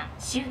ボルが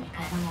修理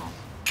可能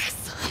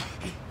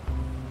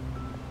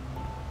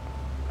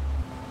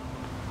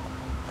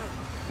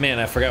Man,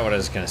 I forgot what I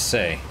was gonna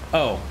say.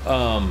 Oh,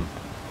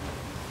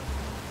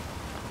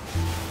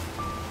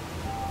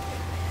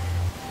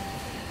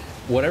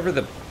 whatever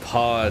the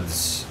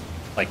pods,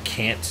 like,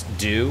 can't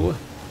do,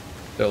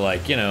 they're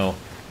like, you know,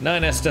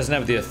 9S doesn't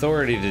have the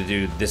authority to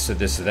do this or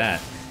this or that.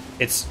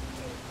 It's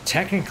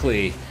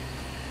technically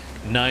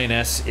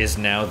 9S is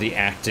now the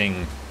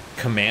acting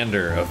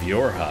commander of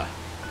Yorha.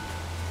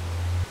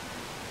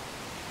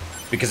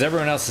 Because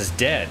everyone else is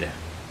dead.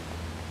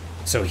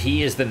 So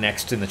he is the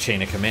next in the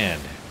chain of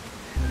command.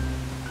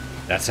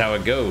 That's how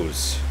it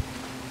goes.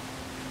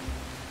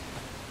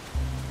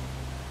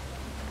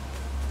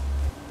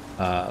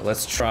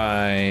 Let's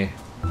try...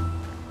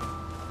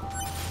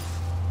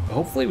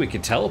 Hopefully we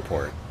can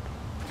teleport.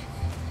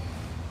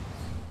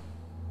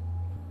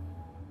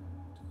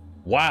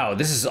 Wow,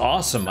 this is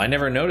awesome. I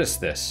never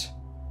noticed this.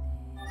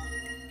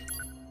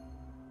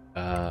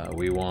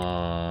 We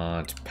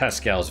want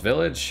Pascal's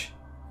village.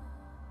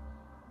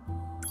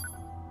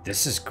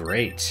 This is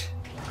great.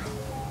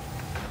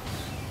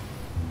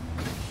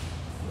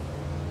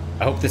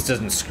 I hope this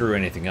doesn't screw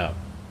anything up.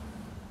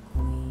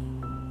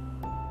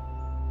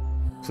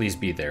 Please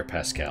be there,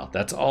 Pascal.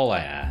 That's all I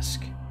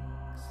ask.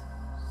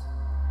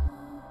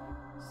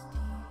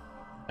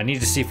 I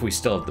need to see if we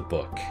still have the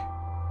book.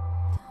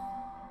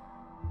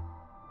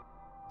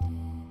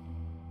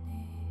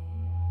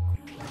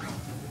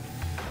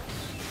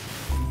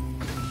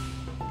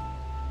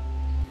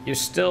 You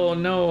still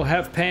no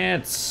have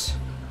pants.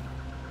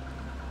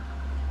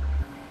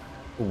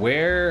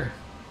 Where?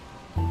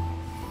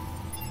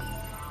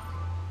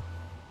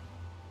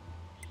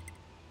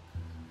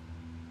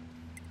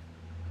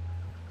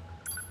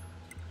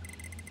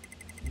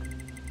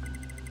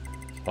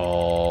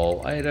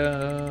 All items.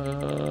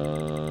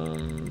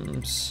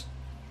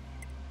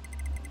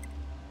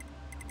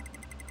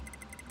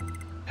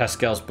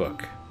 Pascal's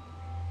book.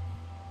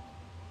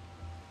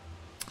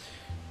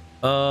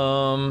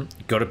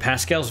 Go to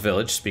Pascal's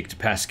village, speak to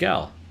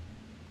Pascal.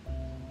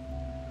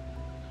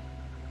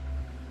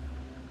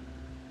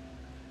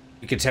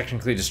 You can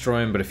technically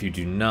destroy him, but if you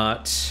do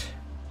not...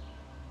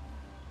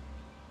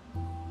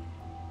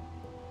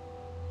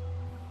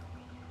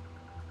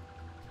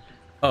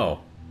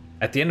 Oh.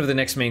 At the end of the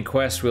next main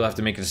quest, we'll have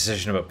to make a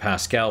decision about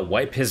Pascal.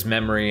 Wipe his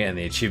memory, and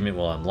the achievement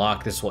will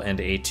unlock. This will end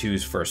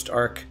A2's first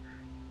arc.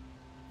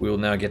 We will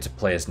now get to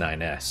play as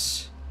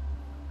 9S.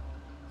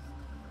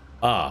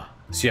 Ah,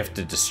 so you have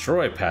to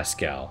destroy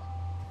Pascal.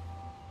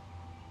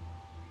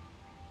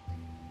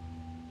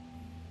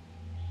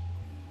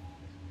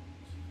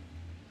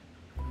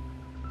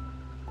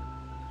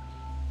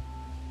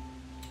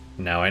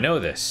 Now I know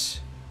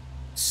this.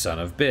 Son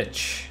of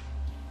bitch.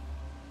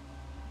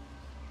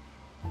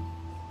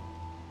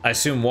 I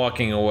assume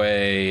walking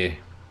away...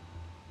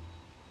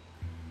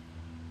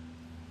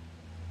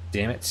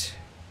 Damn it.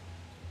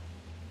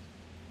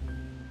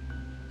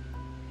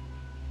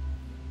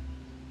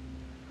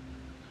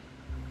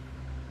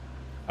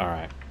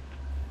 Alright.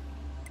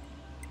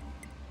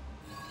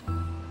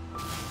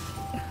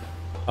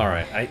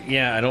 Alright,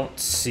 I don't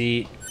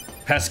see...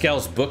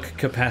 Pascal's book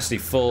capacity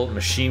full,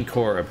 machine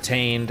core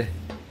obtained.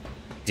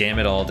 Damn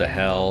it all to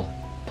hell.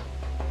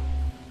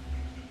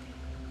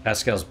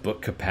 Pascal's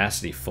book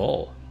capacity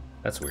full.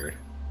 That's weird.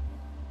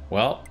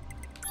 Well.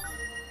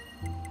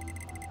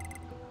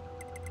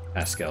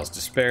 Pascal's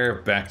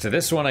despair. Back to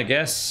this one, I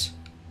guess.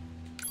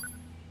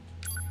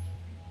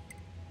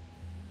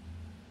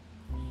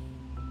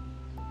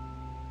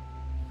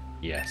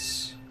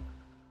 Yes.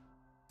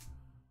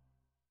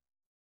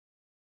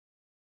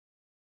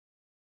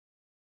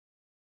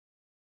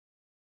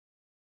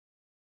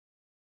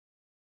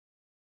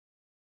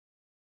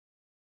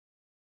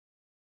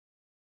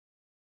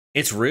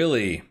 It's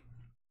really,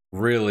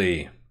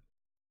 really...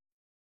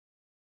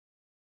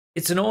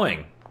 It's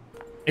annoying.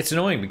 It's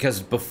annoying because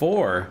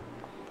before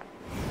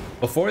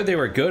they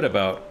were good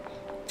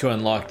about to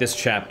unlock this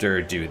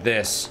chapter, do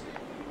this.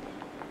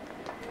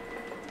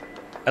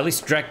 At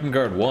least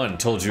Drakengard 1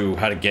 told you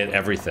how to get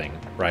everything,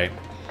 right?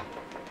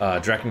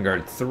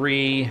 Drakengard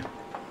 3...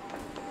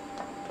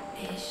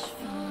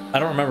 I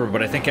don't remember,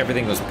 but I think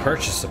everything was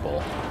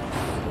purchasable.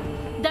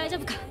 大丈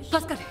夫か、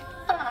パスカル。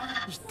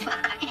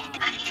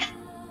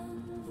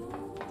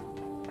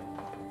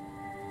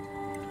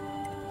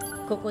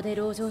ここで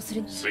籠城す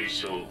る。推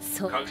奨。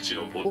そう。各地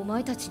のお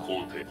前たちに。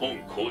本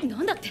工事。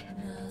なんだって。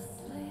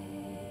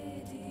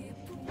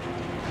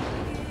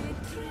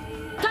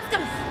パスカ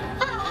ル。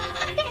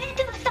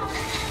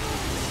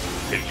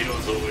敵の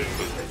増援部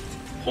隊、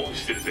本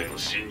施設への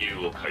侵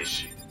入を開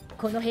始。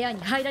この部屋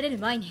に入られる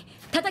前に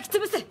叩き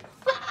潰す。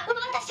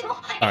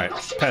Alright,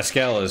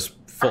 Pascal is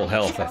full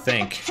health, I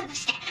think.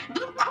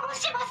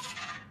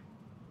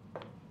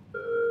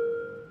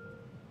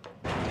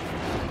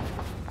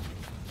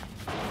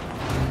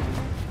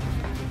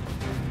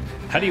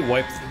 How do you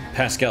wipe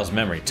Pascal's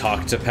memory?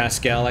 Talk to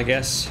Pascal, I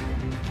guess?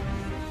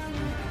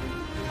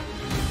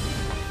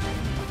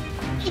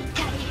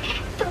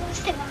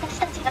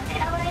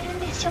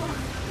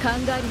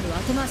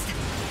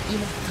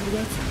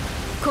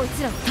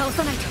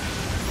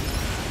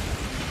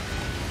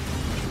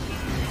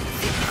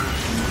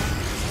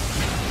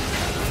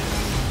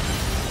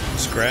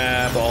 Just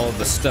grab all of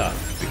the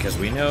stuff, because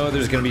we know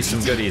there's gonna be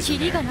some goodies in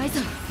there.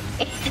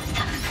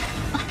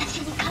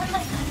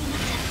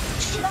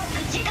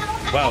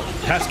 Wow,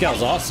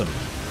 Pascal's awesome.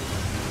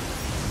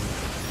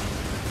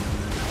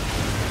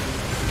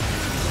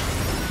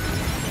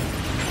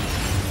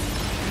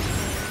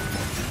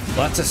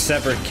 Lots of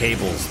severed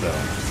cables,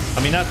 though.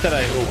 I mean, not that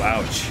I... Oh,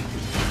 ouch.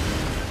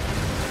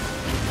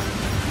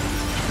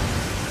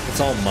 It's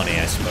all money,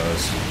 I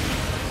suppose.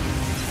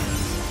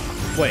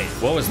 Wait,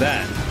 what was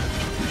that?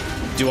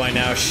 Do I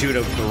now shoot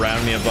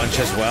around me a bunch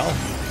as well?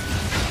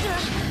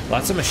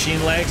 Lots of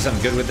machine legs, I'm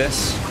good with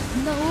this.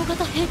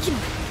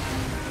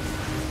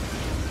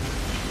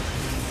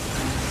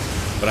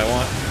 But I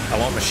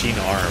want machine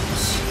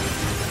arms.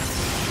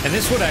 And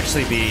this would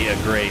actually be a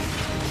great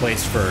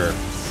place for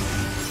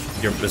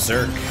your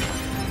berserk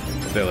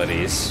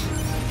abilities.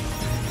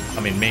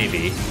 I mean,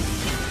 maybe.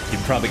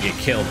 You'd probably get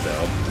killed,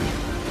 though.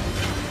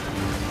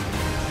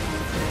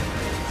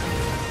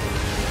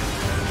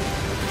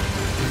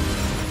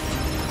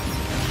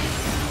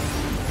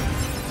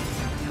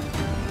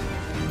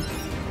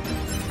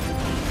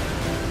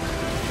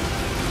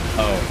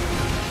 Oh.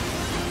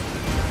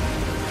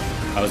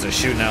 Oh, is it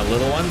shooting out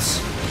little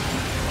ones?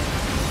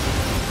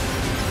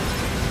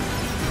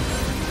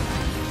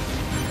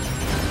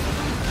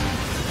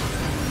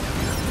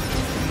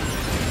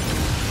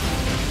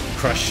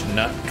 Crush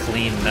nut,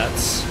 clean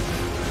nuts.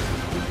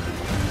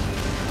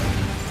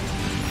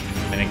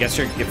 And I guess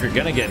if you're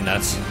gonna get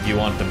nuts, you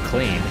want them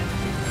clean.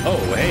 Oh,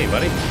 hey,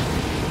 buddy.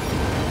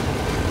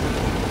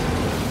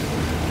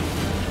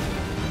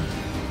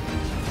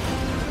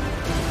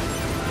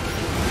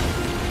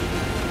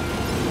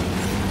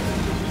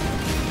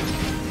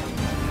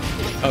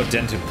 Oh,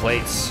 dented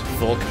plates,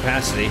 full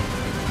capacity.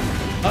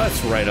 Oh,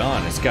 that's right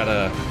on. It's got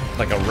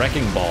like a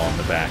wrecking ball on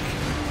the back.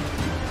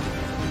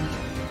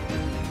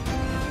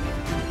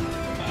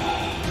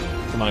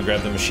 Come on,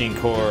 grab the machine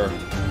core.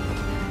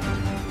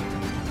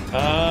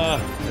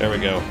 There we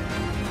go.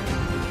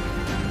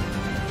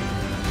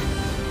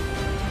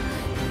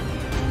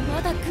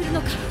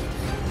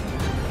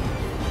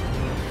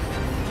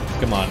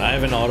 Come on, I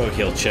have an auto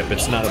heal chip.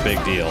 It's not a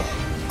big deal.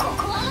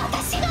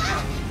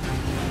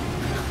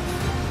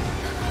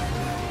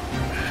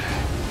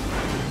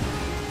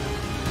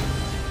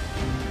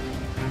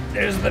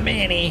 There's the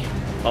Manny.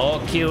 All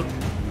cute.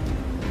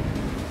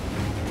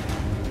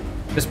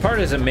 This part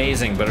is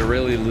amazing, but it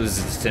really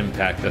loses its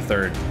impact the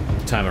third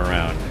time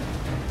around.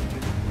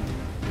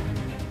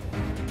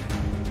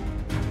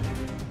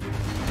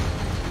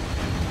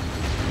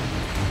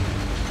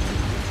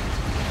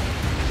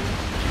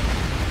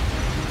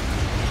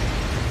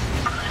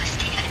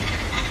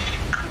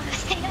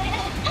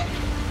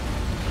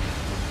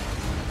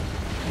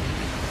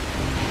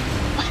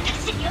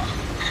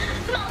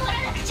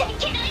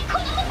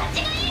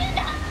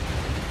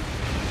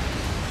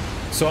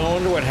 So I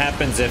wonder what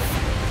happens if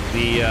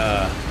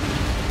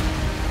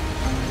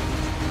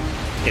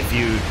if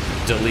you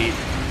delete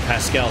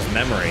Pascal's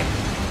memory.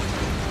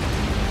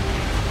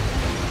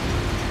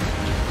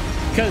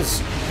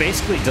 Because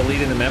basically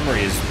deleting the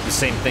memory is the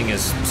same thing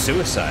as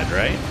suicide,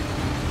 right?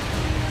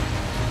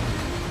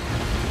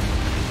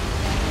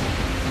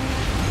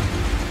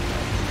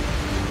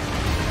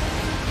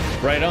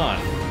 Right on.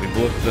 We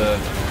blew up the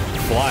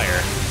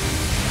flyer.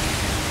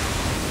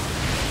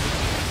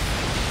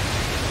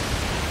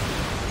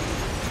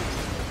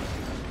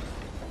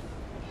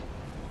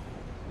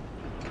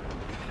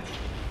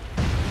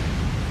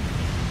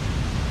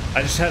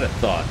 I just had a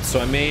thought. So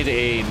I made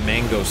a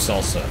mango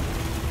salsa.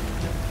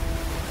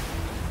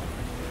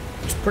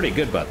 It's pretty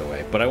good, by the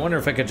way. But I wonder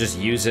if I could just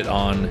use it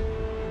on...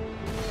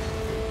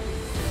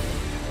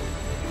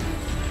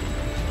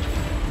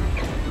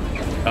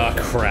 Oh,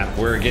 crap.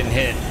 We're getting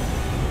hit.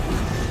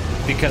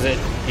 Because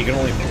you can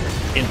only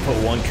input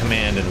one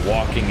command, and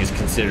walking is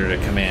considered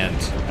a command,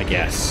 I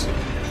guess.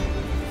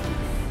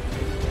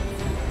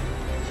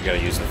 You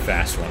gotta use the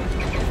fast one.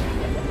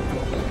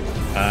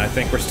 I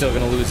think we're still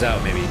gonna lose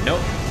out, maybe.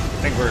 Nope.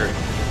 I think we're...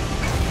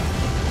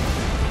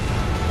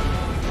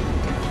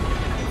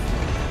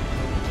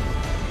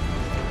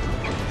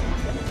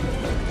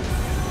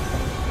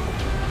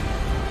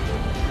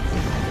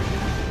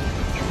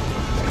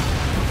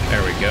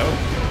 There we go.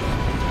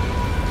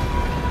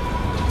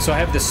 So I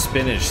have this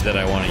spinach that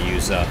I want to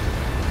use up.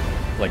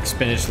 Like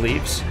spinach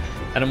leaves.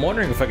 And I'm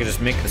wondering if I could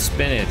just make the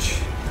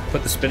spinach,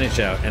 put the spinach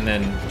out, and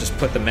then just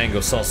put the mango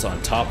salsa on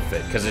top of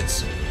it, because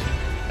it's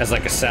as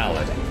like a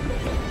salad.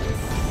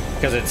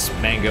 Because it's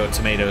mango,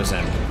 tomatoes,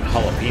 and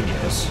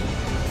jalapenos.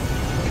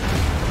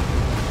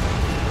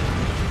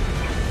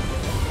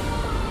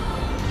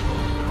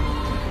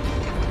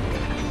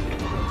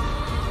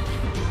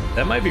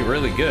 That might be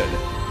really good.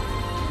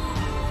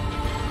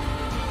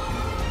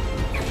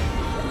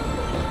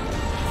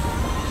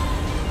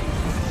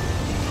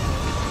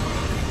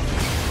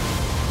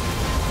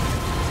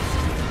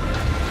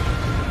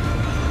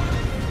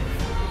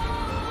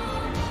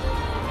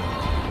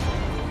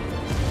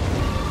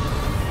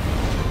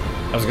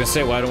 I was gonna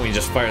say, why don't we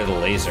just fire the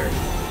laser?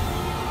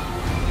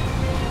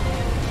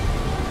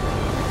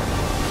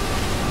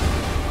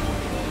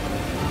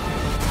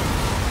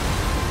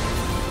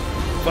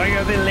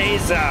 Fire the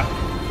laser!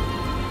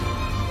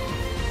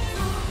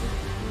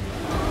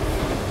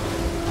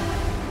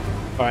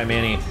 Alright,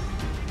 Manny.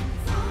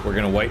 We're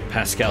gonna wipe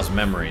Pascal's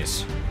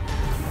memories.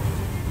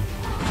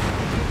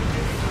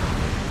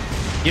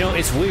 You know,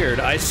 it's weird.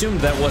 I assumed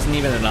that wasn't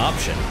even an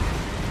option.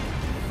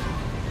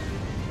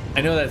 I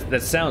know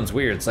that sounds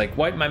weird. It's like,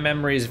 wipe my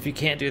memories. If you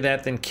can't do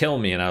that, then kill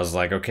me. And I was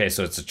like, okay,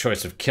 so it's a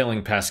choice of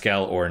killing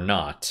Pascal or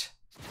not.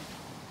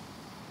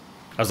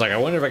 I was like, I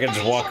wonder if I could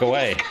just walk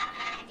away.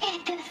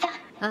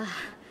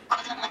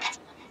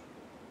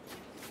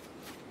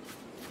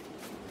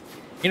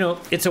 You know,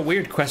 it's a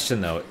weird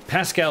question, though.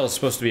 Pascal is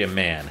supposed to be a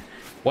man.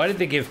 Why did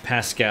they give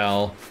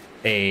Pascal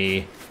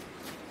a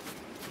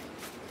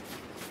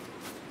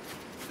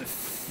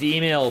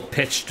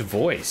female-pitched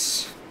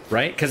voice,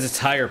 right? Because it's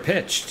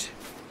higher-pitched.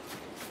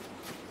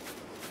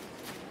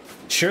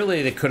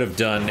 Surely they could have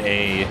done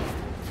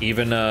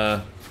even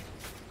a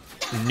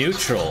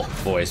neutral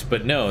voice,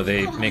 but no,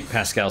 they make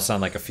Pascal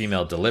sound like a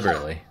female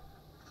deliberately.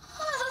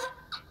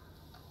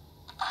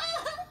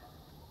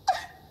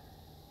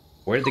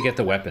 Where did they get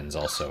the weapons,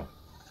 also?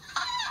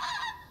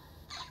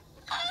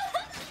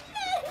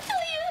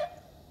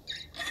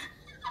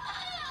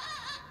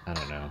 I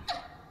don't know.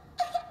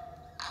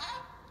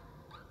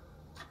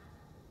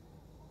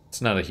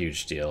 It's not a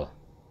huge deal.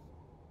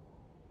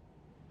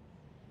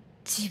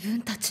 自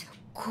分たちの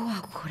子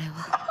はこれ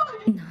は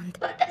なんで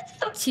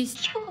知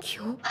識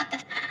を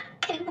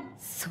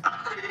そう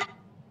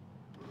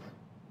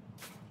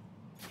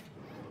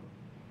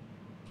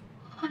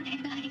お願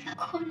いが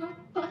この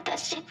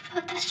私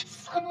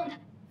様だ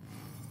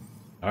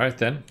Alright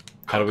then.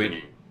 How do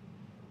we...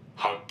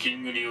 ハッキ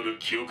ングによる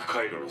記憶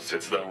回路の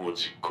切断を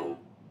実行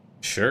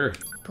Sure.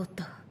 ポッ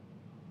ト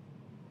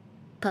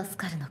パス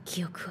カルの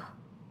記憶を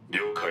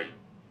了解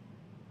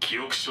記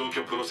憶消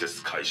去プロセ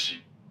ス開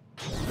始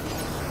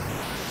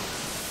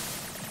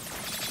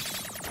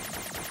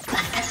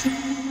私の名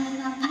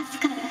前はパス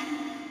カル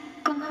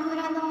この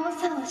村の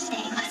長をしてい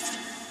ます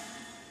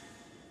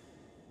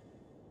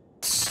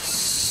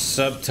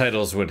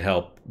Subtitles would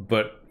help,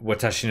 but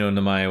watashi no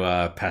namae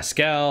wa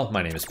Pascal.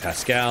 My name is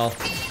Pascal.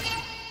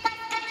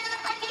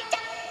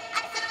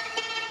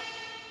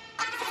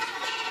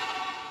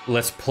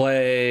 Let's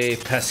play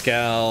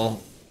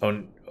Pascal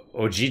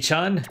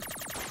Oji-chan.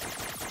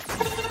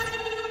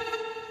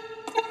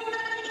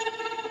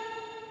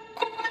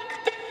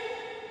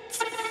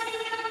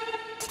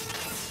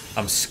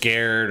 I'm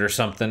scared or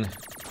something.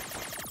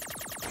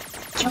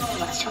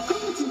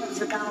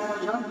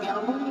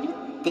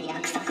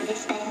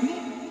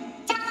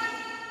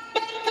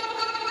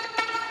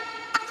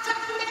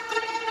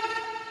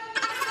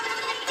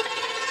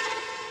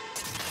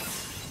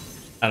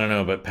 I don't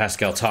know, but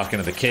Pascal talking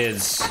to the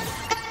kids.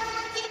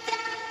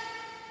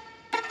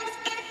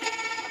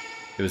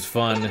 It was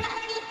fun.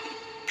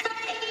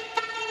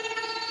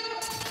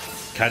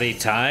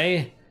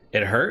 Karitai?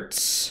 It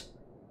hurts?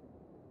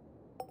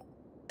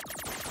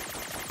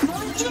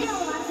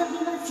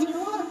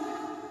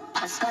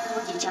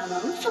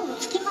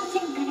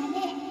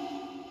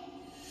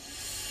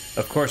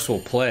 Of course we'll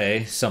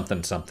play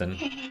something something.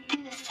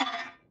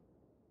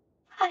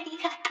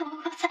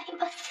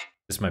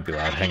 This might be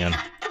loud, hang on.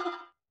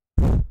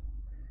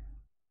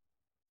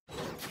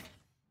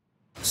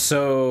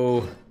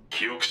 So...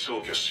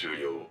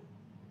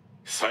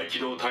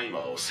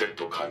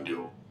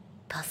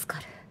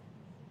 Pascal.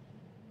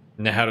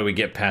 Now how do we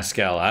get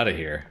Pascal out of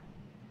here?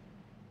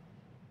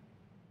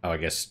 Oh, I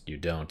guess you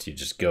don't. You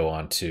just go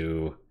on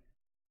to...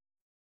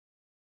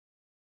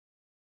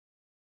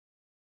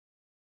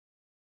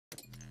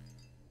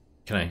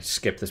 Can I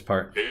skip this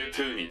part?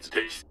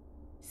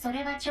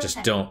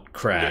 Just don't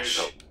crash.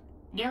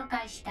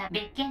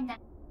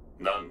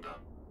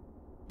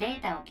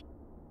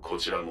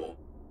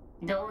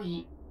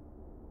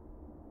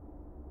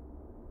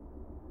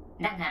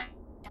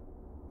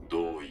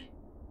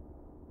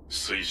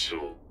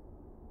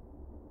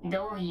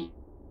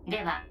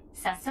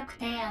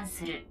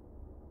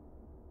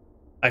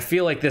 I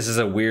feel like this is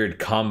a weird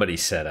comedy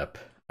setup.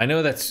 I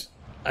know that's...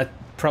 I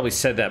probably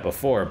said that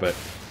before, but...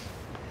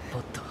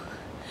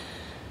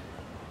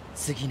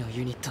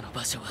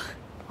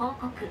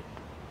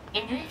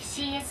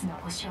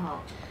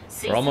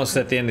 We're almost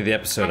at the end of the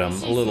episode.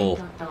 I'm a little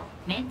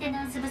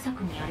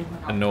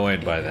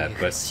annoyed by that,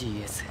 but...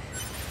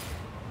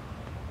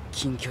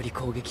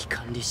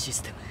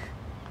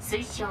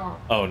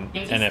 Oh,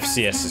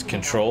 NFCS's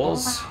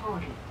controls?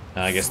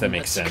 I guess that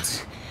makes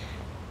sense.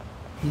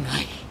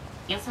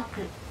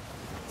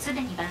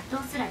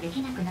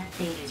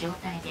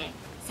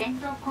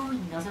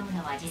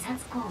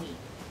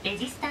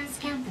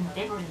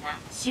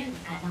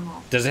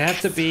 Does it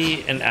have to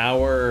be an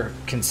hour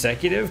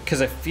consecutive?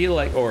 Because I feel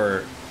like,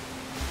 or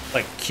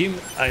like,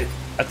 I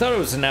thought it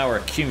was an hour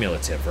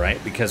cumulative,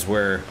 right? Because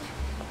I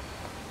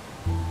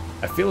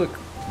feel like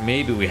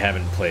maybe we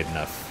haven't played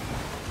enough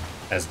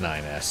as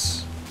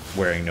 9S,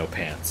 wearing no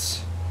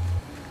pants.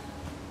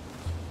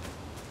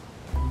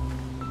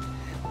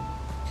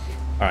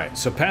 Alright,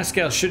 so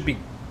Pascal should be...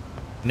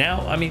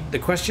 Now, I mean, the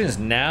question is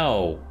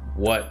now,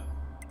 what's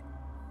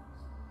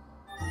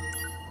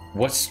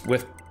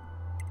with...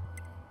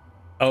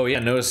 Oh yeah,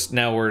 notice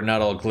now we're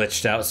not all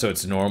glitched out, so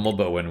it's normal,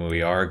 but when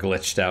we are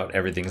glitched out,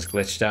 everything's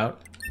glitched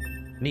out.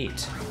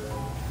 Neat.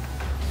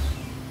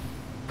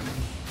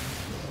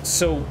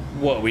 So,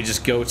 what, we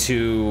just go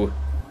to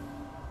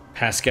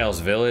Pascal's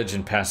village,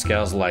 and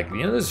Pascal's like,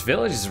 you know, this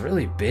village is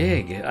really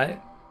big.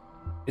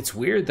 It's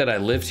weird that I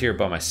lived here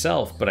by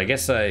myself, but I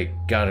guess I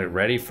got it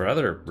ready for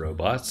other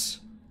robots.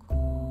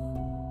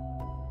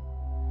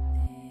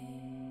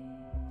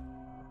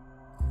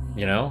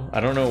 You know,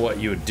 I don't know what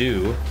you would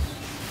do.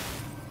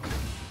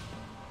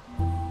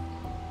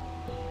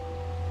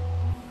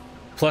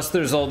 Plus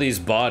there's all these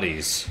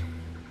bodies.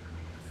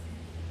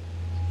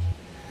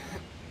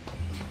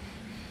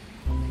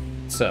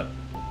 What's up?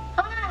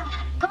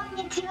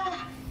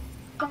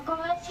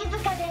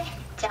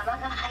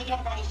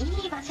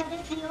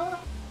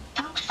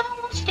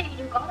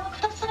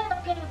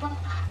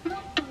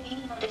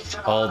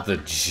 All the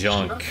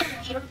junk.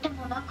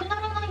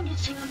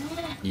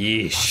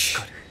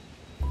 Yeesh.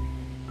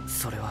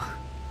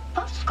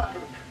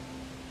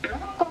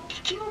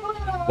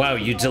 Wow,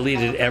 you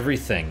deleted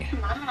everything.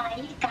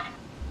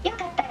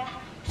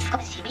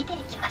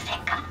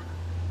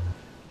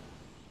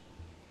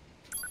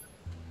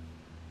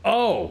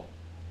 Oh!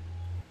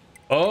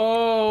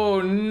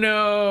 Oh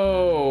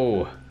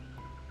no!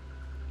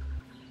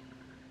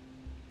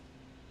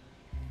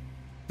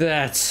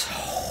 That's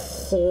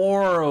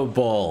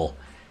horrible.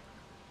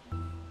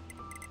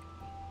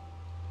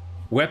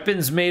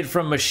 Weapons made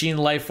from machine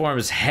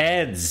lifeforms'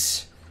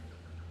 heads.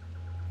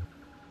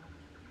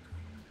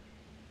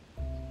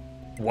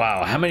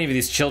 Wow, how many of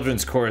these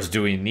children's cores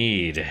do we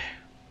need?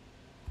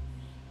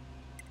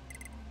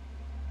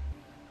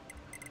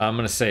 I'm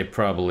gonna say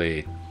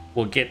probably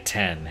we'll get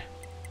 10.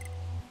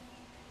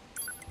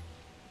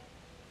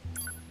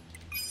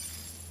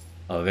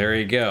 Oh, there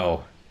you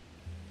go.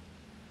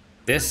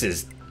 This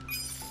is...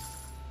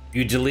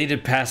 You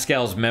deleted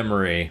Pascal's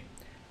memory.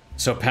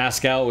 So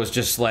Pascal was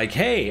just like,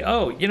 hey,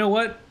 oh, you know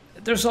what?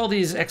 There's all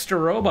these extra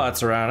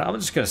robots around. I'm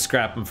just gonna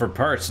scrap them for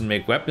parts and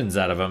make weapons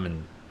out of them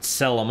and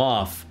sell them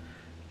off.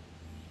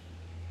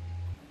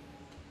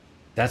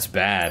 That's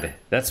bad.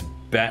 That's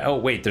bad. Oh,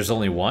 wait, there's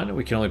only one?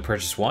 We can only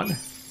purchase one?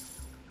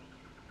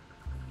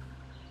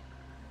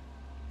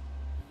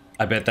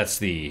 I bet that's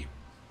the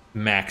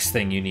max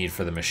thing you need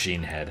for the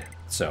machine head.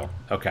 So,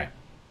 okay.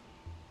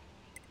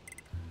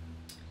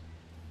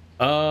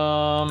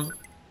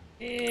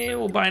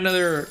 We'll buy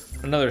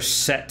another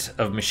set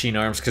of machine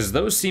arms, because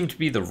those seem to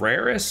be the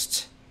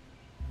rarest.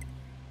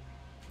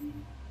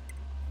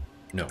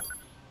 No.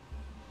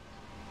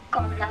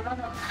 こんなもの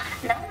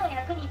何の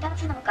役に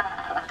立つのか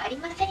わかり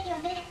ませんよ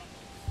ね。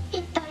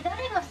一体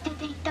誰が捨て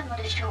ていったの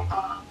でしょう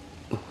か。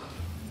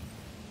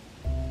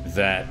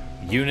That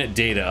unit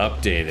data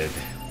updated.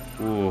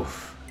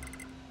 Oof.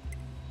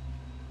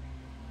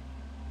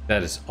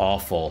 That is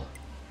awful.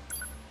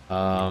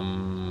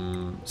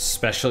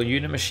 Special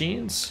unit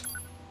machines?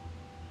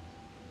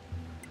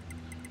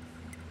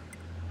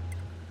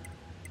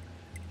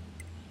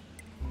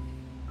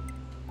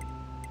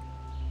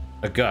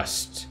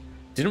 August.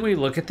 Didn't we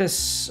look at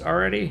this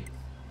already?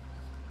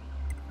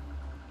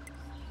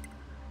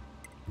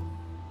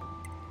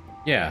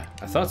 Yeah,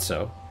 I thought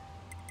so.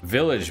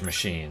 Village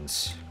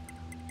machines.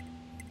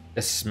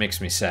 This makes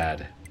me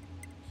sad.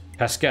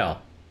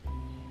 Pascal.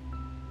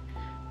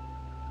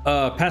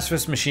 A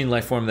pacifist machine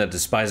lifeform that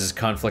despises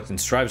conflict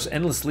and strives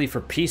endlessly for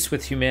peace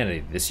with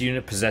humanity. This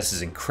unit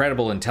possesses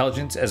incredible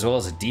intelligence as well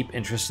as a deep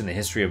interest in the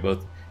history of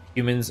both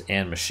humans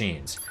and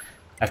machines.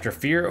 After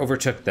fear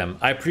overtook them,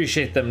 I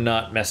appreciate them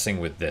not messing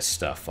with this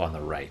stuff on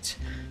the right.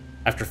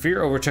 After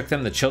fear overtook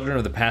them, the children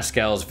of the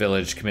Pascal's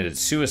village committed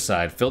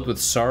suicide, filled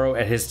with sorrow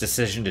at his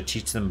decision to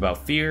teach them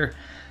about fear.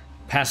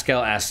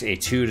 Pascal asked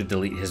A2 to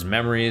delete his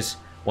memories.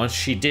 Once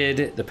she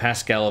did, the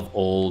Pascal of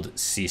old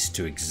ceased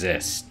to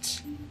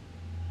exist.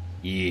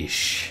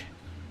 Yeesh.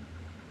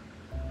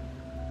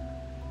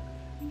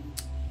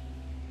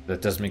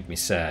 That does make me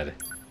sad.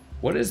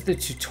 What is the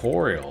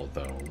tutorial,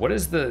 though? What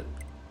is the...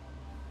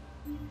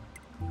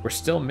 We're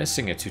still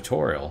missing a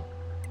tutorial.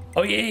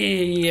 Oh,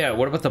 yeah.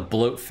 What about the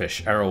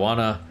bloatfish?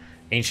 Arowana,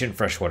 ancient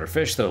freshwater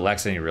fish, though it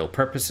lacks any real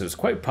purpose. It was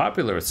quite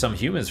popular with some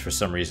humans for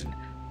some reason.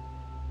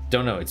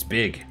 Don't know, it's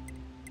big.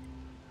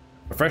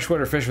 A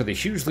freshwater fish with a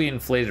hugely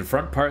inflated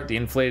front part. The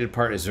inflated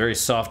part is very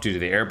soft due to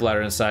the air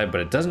bladder inside, but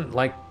it doesn't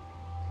like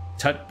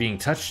being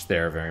touched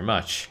there very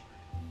much.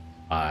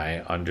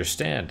 I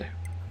understand.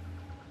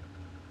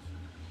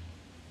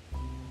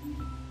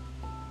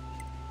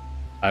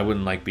 I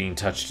wouldn't like being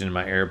touched in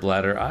my air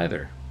bladder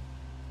either.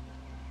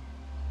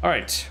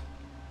 Alright.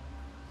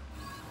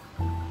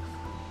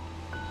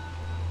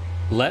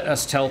 Let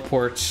us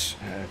teleport.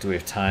 Do we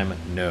have time?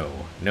 No.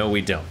 No,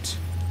 we don't.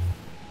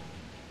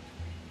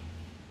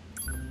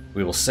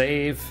 We will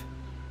save.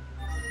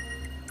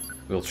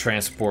 We'll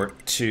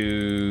transport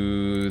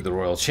to the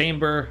Royal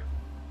Chamber.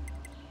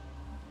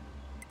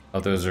 Oh,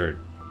 those are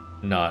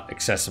not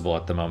accessible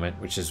at the moment,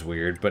 which is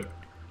weird, but...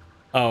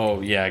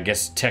 Oh, yeah, I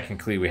guess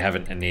technically we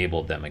haven't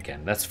enabled them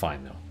again. That's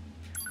fine, though.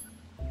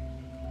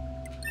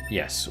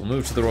 Yes, we'll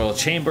move to the Royal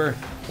Chamber,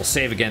 we'll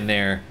save again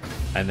there,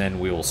 and then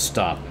we will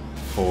stop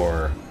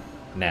for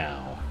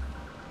now.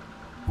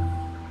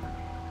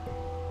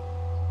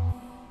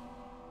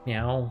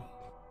 Meow.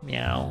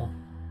 Meow.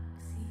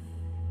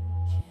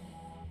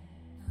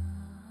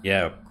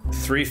 Yeah,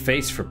 3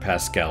 fates for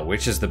Pascal.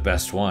 Which is the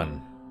best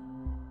one?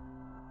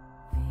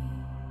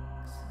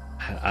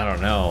 I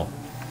don't know.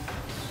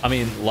 I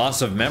mean,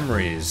 loss of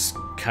memory is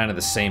kind of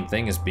the same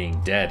thing as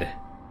being dead.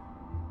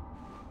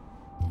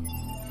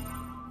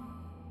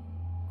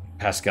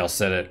 Pascal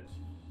said it.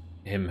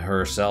 Him,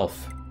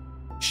 herself.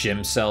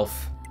 Shimself.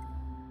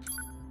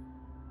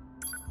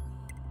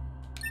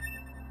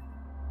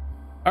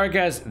 Alright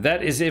guys,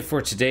 that is it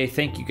for today.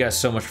 Thank you guys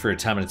so much for your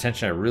time and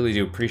attention. I really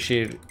do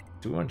appreciate it.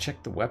 Do we want to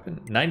check the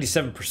weapon?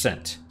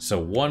 97%. So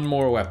one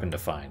more weapon to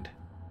find.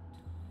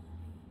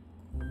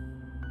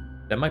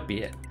 That might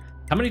be it.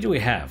 How many do we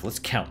have? Let's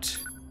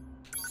count.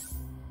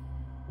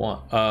 One.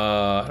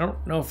 I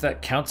don't know if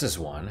that counts as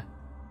one.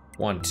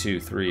 1, 2,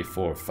 3,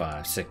 4,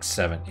 5, 6,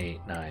 7, 8,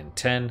 9,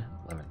 10,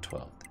 11,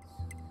 12.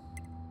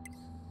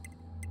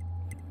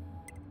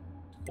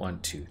 1,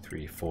 2,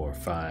 3, 4,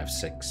 5,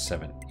 6,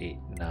 7, 8,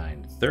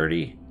 9,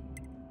 30.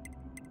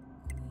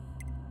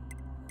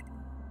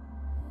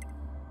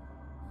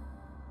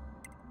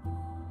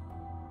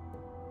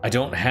 I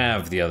don't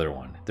have the other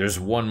one. There's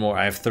one more.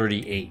 I have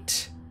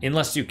 38.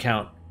 Unless you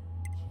count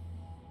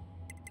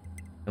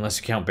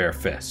bare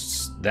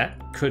fists.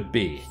 That could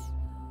be.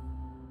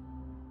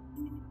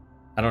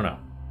 I don't know.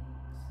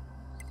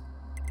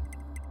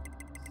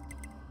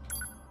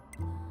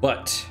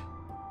 But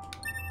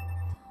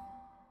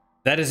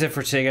that is it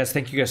for today, guys.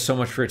 Thank you guys so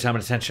much for your time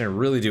and attention. I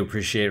really do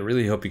appreciate it.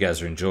 Really hope you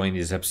guys are enjoying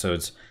these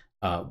episodes.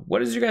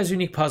 What is your guys'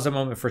 unique positive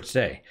moment for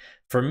today?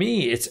 For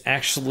me, it's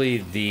actually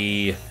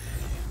the...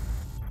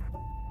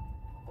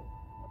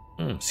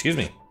 excuse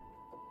me.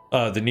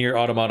 The Nier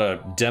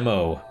Automata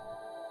demo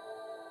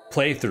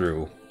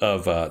playthrough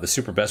of the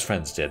Super Best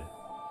Friends did.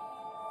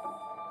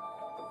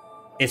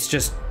 It's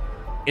just,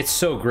 it's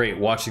so great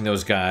watching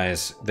those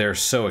guys. They're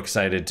so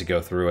excited to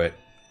go through it.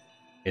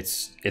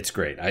 It's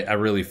great. I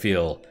really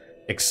feel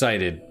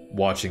excited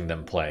watching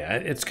them play.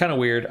 It's kind of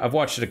weird. I've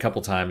watched it a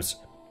couple times.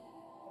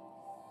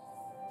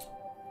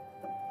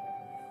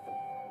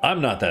 I'm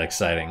not that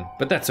exciting,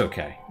 but that's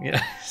okay.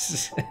 Yeah.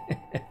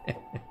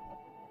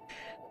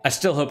 I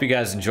still hope you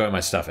guys enjoy my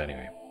stuff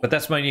anyway. But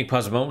that's my unique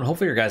positive moment.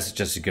 Hopefully your guys is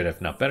just as good,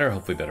 if not better.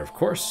 Hopefully better, of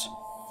course.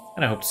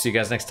 And I hope to see you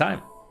guys next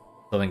time.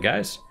 Till then,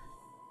 guys,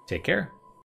 take care.